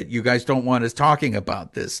get it. You guys don't want us talking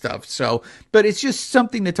about this stuff. So, but it's just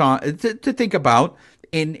something to think about.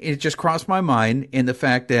 And it just crossed my mind in the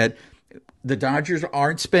fact that the Dodgers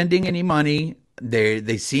aren't spending any money.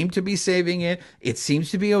 They seem to be saving it. It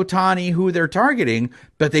seems to be Ohtani who they're targeting,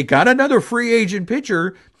 but they got another free agent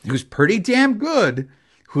pitcher who's pretty damn good,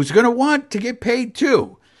 who's going to want to get paid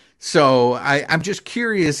too. So I'm just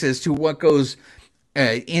curious as to what goes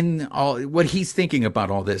in all what he's thinking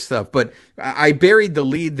about all this stuff. But I buried the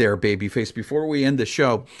lead there, Babyface, before we end the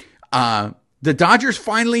show. The Dodgers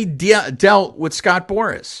finally dealt with Scott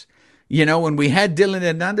Boras. You know, when we had Dylan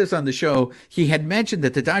Hernandez on the show, he had mentioned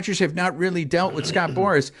that the Dodgers have not really dealt with Scott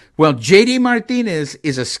Boras. Well, JD Martinez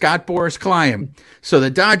is a Scott Boras client. So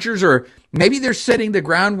the Dodgers maybe they're setting the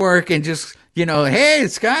groundwork and just, you know, hey,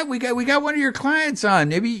 Scott, we got one of your clients on.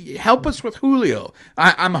 Maybe help us with Julio.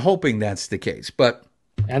 I'm hoping that's the case.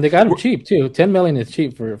 And they got him cheap, too. $10 million is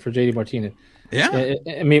cheap for JD Martinez. Yeah.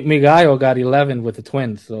 Migallo got 11 with the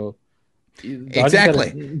Twins. So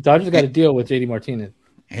exactly. Dodgers got to deal with JD Martinez.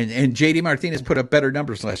 And JD Martinez put up better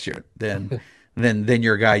numbers last year than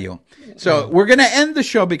your Gallo. So we're going to end the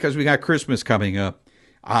show because we got Christmas coming up.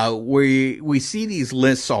 We see these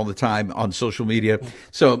lists all the time on social media.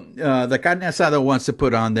 So the Carne Asada wants to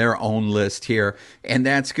put on their own list here, and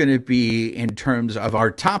that's going to be in terms of our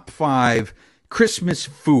top 5 Christmas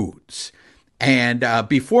foods. And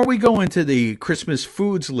before we go into the Christmas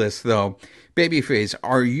foods list, though, Babyface,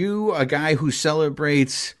 are you a guy who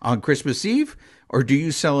celebrates on Christmas Eve, or do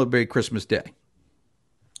you celebrate Christmas Day?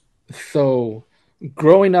 So,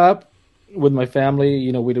 growing up with my family,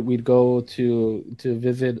 you know, we'd go to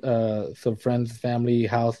visit some friends' family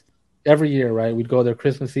house every year, right? We'd go there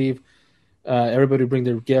Christmas Eve. Everybody would bring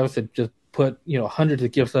their gifts and just put, you know, hundreds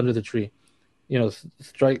of gifts under the tree. You know,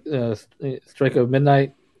 strike of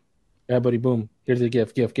midnight. Everybody, boom, here's your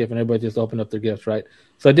gift, and everybody just opened up their gifts, right?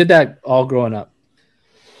 So I did that all growing up.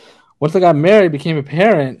 Once I got married, became a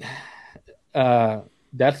parent,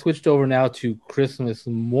 that switched over now to Christmas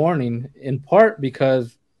morning, in part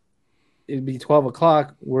because it'd be 12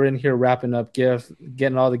 o'clock. We're in here wrapping up gifts,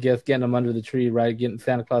 getting all the gifts, getting them under the tree, right? Getting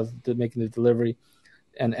Santa Claus to making the delivery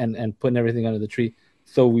and putting everything under the tree.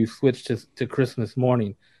 So we switched to Christmas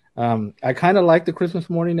morning. I kind of like the Christmas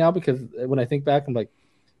morning now because when I think back, I'm like,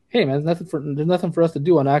 hey man, there's nothing for us to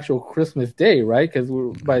do on actual Christmas Day, right? Because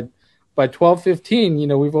by 12:15, you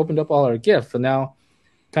know, we've opened up all our gifts. So now,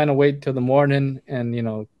 kind of wait till the morning, and you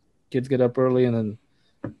know, kids get up early, and then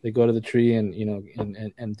they go to the tree and you know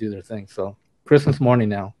and do their thing. So Christmas morning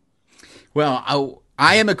now. Well,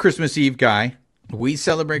 I am a Christmas Eve guy. We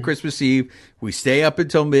celebrate Christmas Eve. We stay up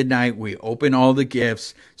until midnight. We open all the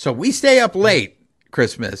gifts. So we stay up late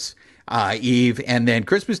Christmas Eve, and then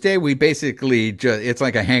Christmas Day we basically it's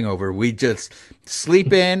like a hangover. We just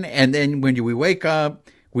sleep in, and then when we wake up,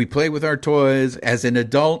 we play with our toys. As an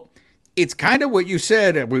adult, it's kind of what you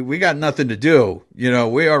said. We got nothing to do. You know,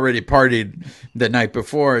 we already partied the night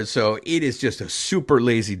before, so it is just a super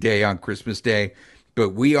lazy day on Christmas Day. But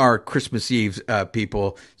we are Christmas Eve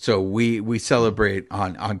people, so we celebrate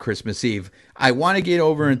on Christmas Eve. I want to get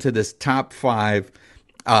over into this top 5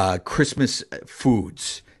 Christmas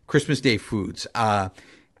foods. Christmas Day foods. Do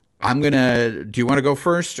you want to go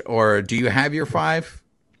first, or do you have your 5?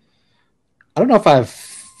 I don't know if I have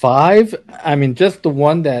 5. I mean, just the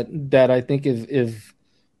one that I think is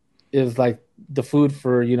like the food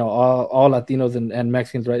for, you know, all Latinos and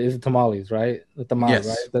Mexicans, right? Is tamales, right? The tamales,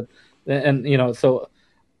 yes. Right? And you know, so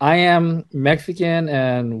I am Mexican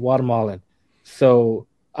and Guatemalan. So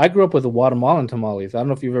I grew up with the Guatemalan tamales. I don't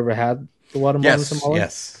know if you've ever had the Guatemalan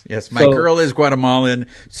tamales. Yes. My girl is Guatemalan,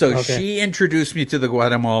 so she introduced me to the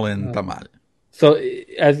Guatemalan tamal. So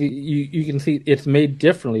as you can see, it's made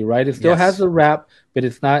differently, right? It still has the wrap, but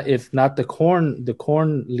it's not the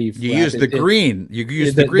corn leaf. You wrap. use the green. You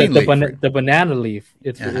use the green leaf. The banana leaf.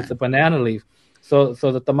 It's a banana leaf. So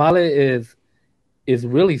the tamale is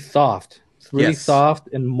really soft. It's really soft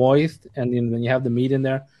and moist, and then you have the meat in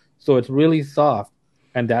there, so it's really soft.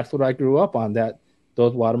 And that's what I grew up on.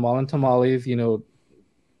 Those Guatemalan tamales, you know,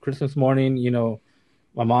 Christmas morning, you know,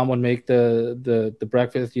 my mom would make the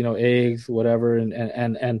breakfast, you know, eggs, whatever,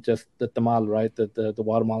 and just the tamale, right? The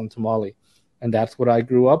Guatemalan tamale. And that's what I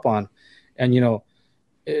grew up on. And, you know,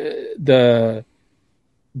 the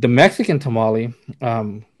Mexican tamale,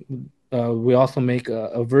 we also make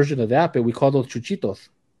a version of that, but we call those chuchitos.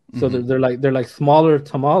 So they're like smaller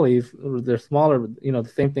tamales. They're smaller, you know, the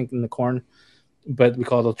same thing in the corn, but we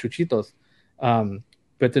call those chuchitos.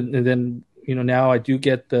 But then you know, now I do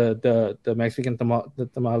get the Mexican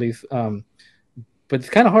tamales, but it's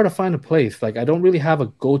kind of hard to find a place. Like I don't really have a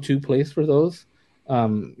go-to place for those.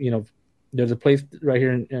 You know, there's a place right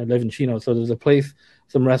here I live in Chino, so there's a place,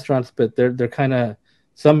 some restaurants, but they're kind of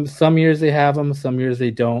some years they have them, some years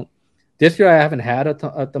they don't. This year I haven't had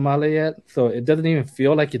a tamale yet, so it doesn't even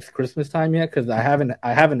feel like it's Christmas time yet because I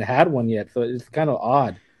haven't had one yet, so it's kind of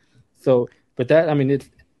odd. So, but that, I mean,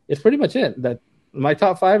 it's pretty much it. That my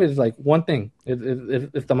top 5 is like one thing.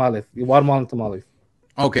 It's tamales, Guatemalan tamales.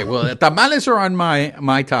 Okay, well, tamales are on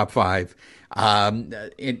my top five.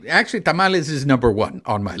 Actually, tamales is number one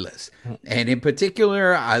on my list, and in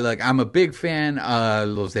particular, I'm a big fan of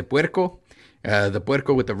los de puerco, the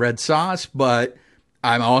puerco with the red sauce. But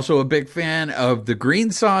I'm also a big fan of the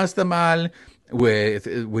green sauce tamal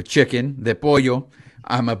with chicken, de pollo.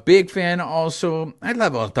 I'm a big fan also. I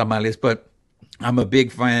love all tamales, but I'm a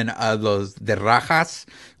big fan of los de rajas,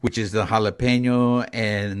 which is the jalapeno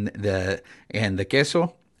and the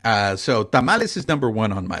queso. So tamales is number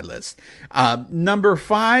one on my list. Number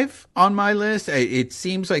five on my list, it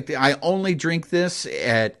seems like I only drink this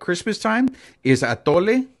at Christmas time, is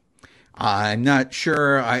atole. I'm not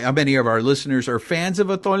sure how many of our listeners are fans of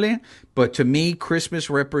atole, but to me, Christmas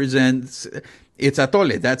represents it's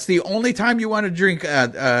atole. That's the only time you want to drink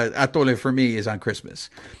atole for me is on Christmas.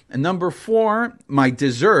 And number four, my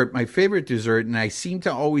favorite dessert, and I seem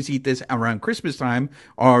to always eat this around Christmas time,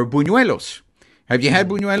 are buñuelos. Have you had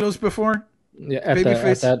buñuelos before? Yeah,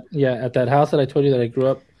 at that house that I told you that I grew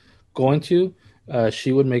up going to,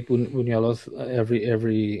 she would make buñuelos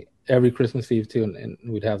every Christmas Eve too, and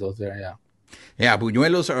we'd have those there. Yeah. Yeah,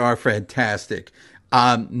 buñuelos are fantastic.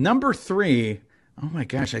 Number three, oh my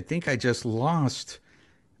gosh, I think I just lost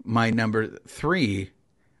my number three.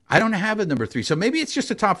 I don't have a number three, so maybe it's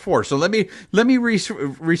just a top four. So let me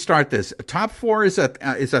restart this. Top four is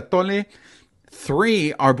atole.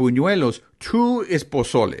 Three are buñuelos. Two is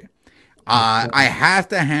pozole. I have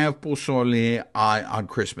to have pozole on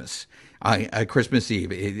Christmas. Christmas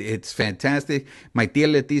Eve. It's fantastic. My tia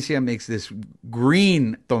Leticia makes this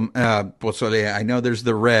green pozole. I know there's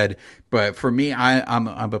the red, but for me, I'm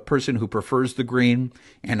a person who prefers the green,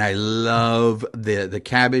 and I love the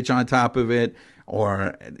cabbage on top of it,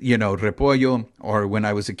 or repollo. Or when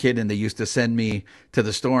I was a kid and they used to send me to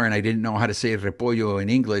the store and I didn't know how to say repollo in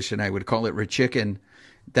English, and I would call it chicken.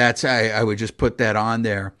 I would just put that on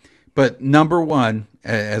there. But number one,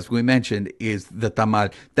 as we mentioned, is the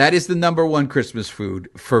tamal. That is the number one Christmas food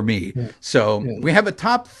for me. Yeah. So we have a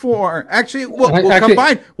top four. Actually, we'll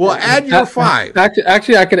combine. We'll add your five.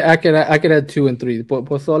 Actually, I could add two and three.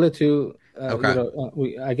 Pozole too.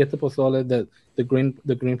 Okay. I get the pozole, the green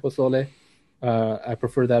pozole. I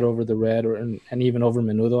prefer that over the red and even over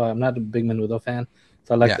menudo. I'm not a big menudo fan,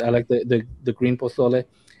 so I like the green pozole.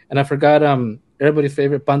 And I forgot everybody's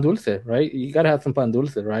favorite pan dulce, right? You gotta have some pan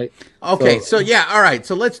dulce, right? Okay, so all right.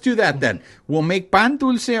 So let's do that then. We'll make pan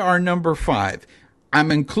dulce our number five.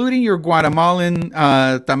 I'm including your Guatemalan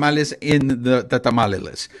tamales in the tamale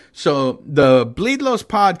list. So the Bleed Los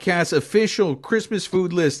Podcast official Christmas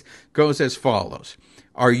food list goes as follows.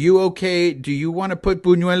 Are you okay? Do you want to put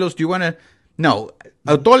buñuelos? Do you want to? No,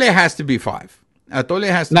 atole has to be five. Atole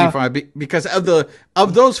has to be five because of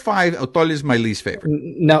those five, atole is my least favorite.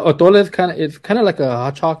 Now, atole is kind of like a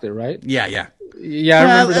hot chocolate, right? Yeah.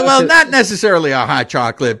 Yeah. Well, not necessarily a hot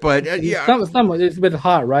chocolate, but yeah. Some it's a bit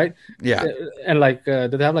hot, right? Yeah. And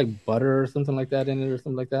do they have like butter or something like that in it or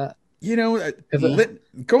something like that?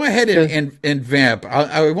 Go ahead and vamp.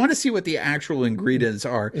 I want to see what the actual ingredients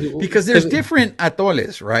are because there's different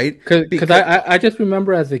atoles, right? Because I just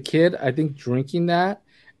remember as a kid, I think drinking that,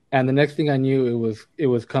 and the next thing I knew, it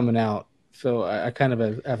was coming out. So I kind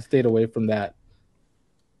of have stayed away from that.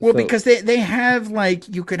 Well, because they have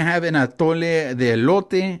you can have an atole de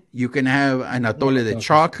elote, you can have an atole de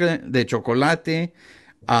chocolate,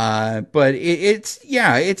 but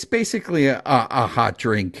it's basically a hot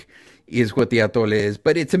drink, is what the atole is.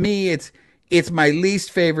 But to me, it's my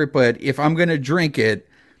least favorite. But if I'm gonna drink it,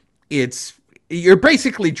 you're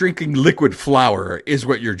basically drinking liquid flour, is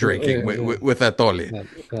what you're drinking with atole,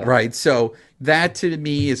 right? So that to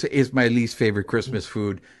me is my least favorite Christmas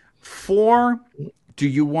food. 4. Do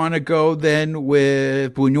you want to go then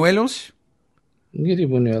with buñuelos? You do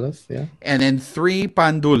buñuelos, yeah. And then 3,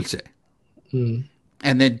 pan dulce. And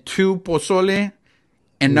then 2, pozole.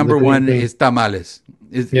 And number 1 is tamales.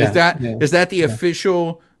 Is that the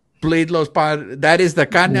official Bleed Los Pod? That is the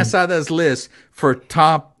carne asadas list for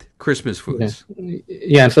top Christmas foods.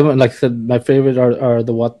 Yeah, and some, like I said, my favorite are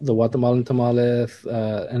the Guatemalan tamales,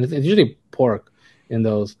 and it's usually pork in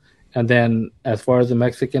those. And then as far as the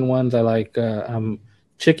Mexican ones, I like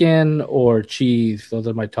chicken or cheese. Those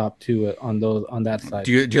are my top 2 on that side.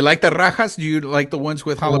 Do you like the rajas? Do you like the ones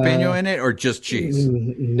with jalapeno in it, or just cheese?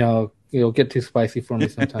 No, it'll get too spicy for me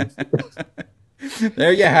sometimes.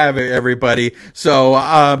 There you have it, everybody.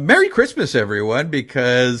 So Merry Christmas, everyone,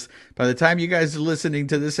 because by the time you guys are listening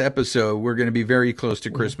to this episode, we're going to be very close to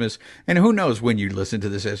Christmas. And who knows when you listen to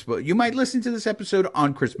this episode. You might listen to this episode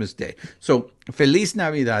on Christmas Day. So Feliz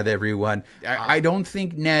Navidad, everyone. I don't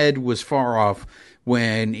think Ned was far off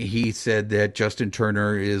when he said that Justin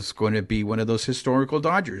Turner is going to be one of those historical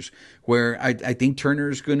Dodgers, where I think Turner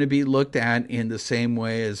is going to be looked at in the same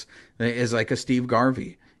way as like a Steve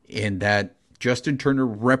Garvey, in that Justin Turner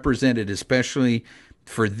represented, especially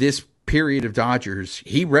for this period of Dodgers,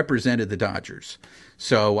 he represented the Dodgers.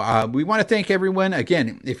 So we want to thank everyone.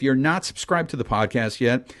 Again, if you're not subscribed to the podcast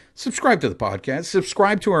yet, subscribe to the podcast,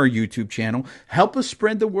 subscribe to our YouTube channel, help us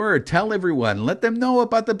spread the word, tell everyone, let them know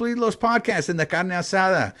about the Bleed Los podcast and the Carne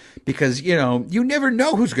Asada, because, you never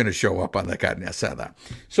know who's going to show up on the Carne Asada.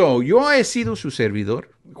 So, yo he sido su servidor,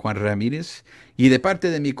 Juan Ramírez, y de parte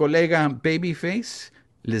de mi colega Babyface,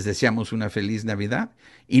 les deseamos una feliz Navidad.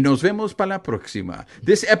 Y nos vemos para la próxima.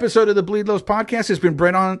 This episode of the Bleed Los podcast has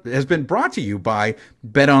been brought to you by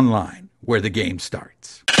Bet Online, where the game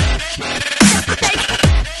starts.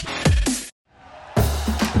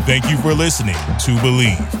 Thank you for listening to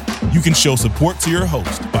Believe. You can show support to your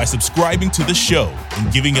host by subscribing to the show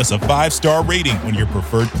and giving us a 5-star rating on your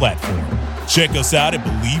preferred platform. Check us out at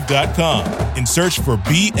Believe.com and search for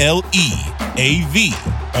BLEAV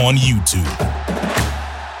on YouTube.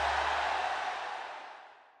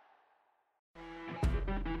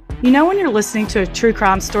 You know when you're listening to a true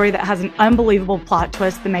crime story that has an unbelievable plot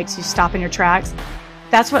twist that makes you stop in your tracks?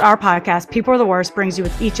 That's what our podcast, People Are the Worst, brings you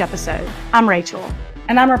with each episode. I'm Rachel.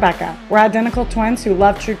 And I'm Rebecca. We're identical twins who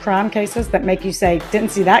love true crime cases that make you say,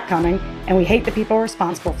 didn't see that coming, and we hate the people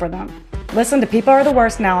responsible for them. Listen to People Are the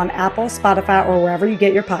Worst now on Apple, Spotify, or wherever you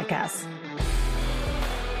get your podcasts.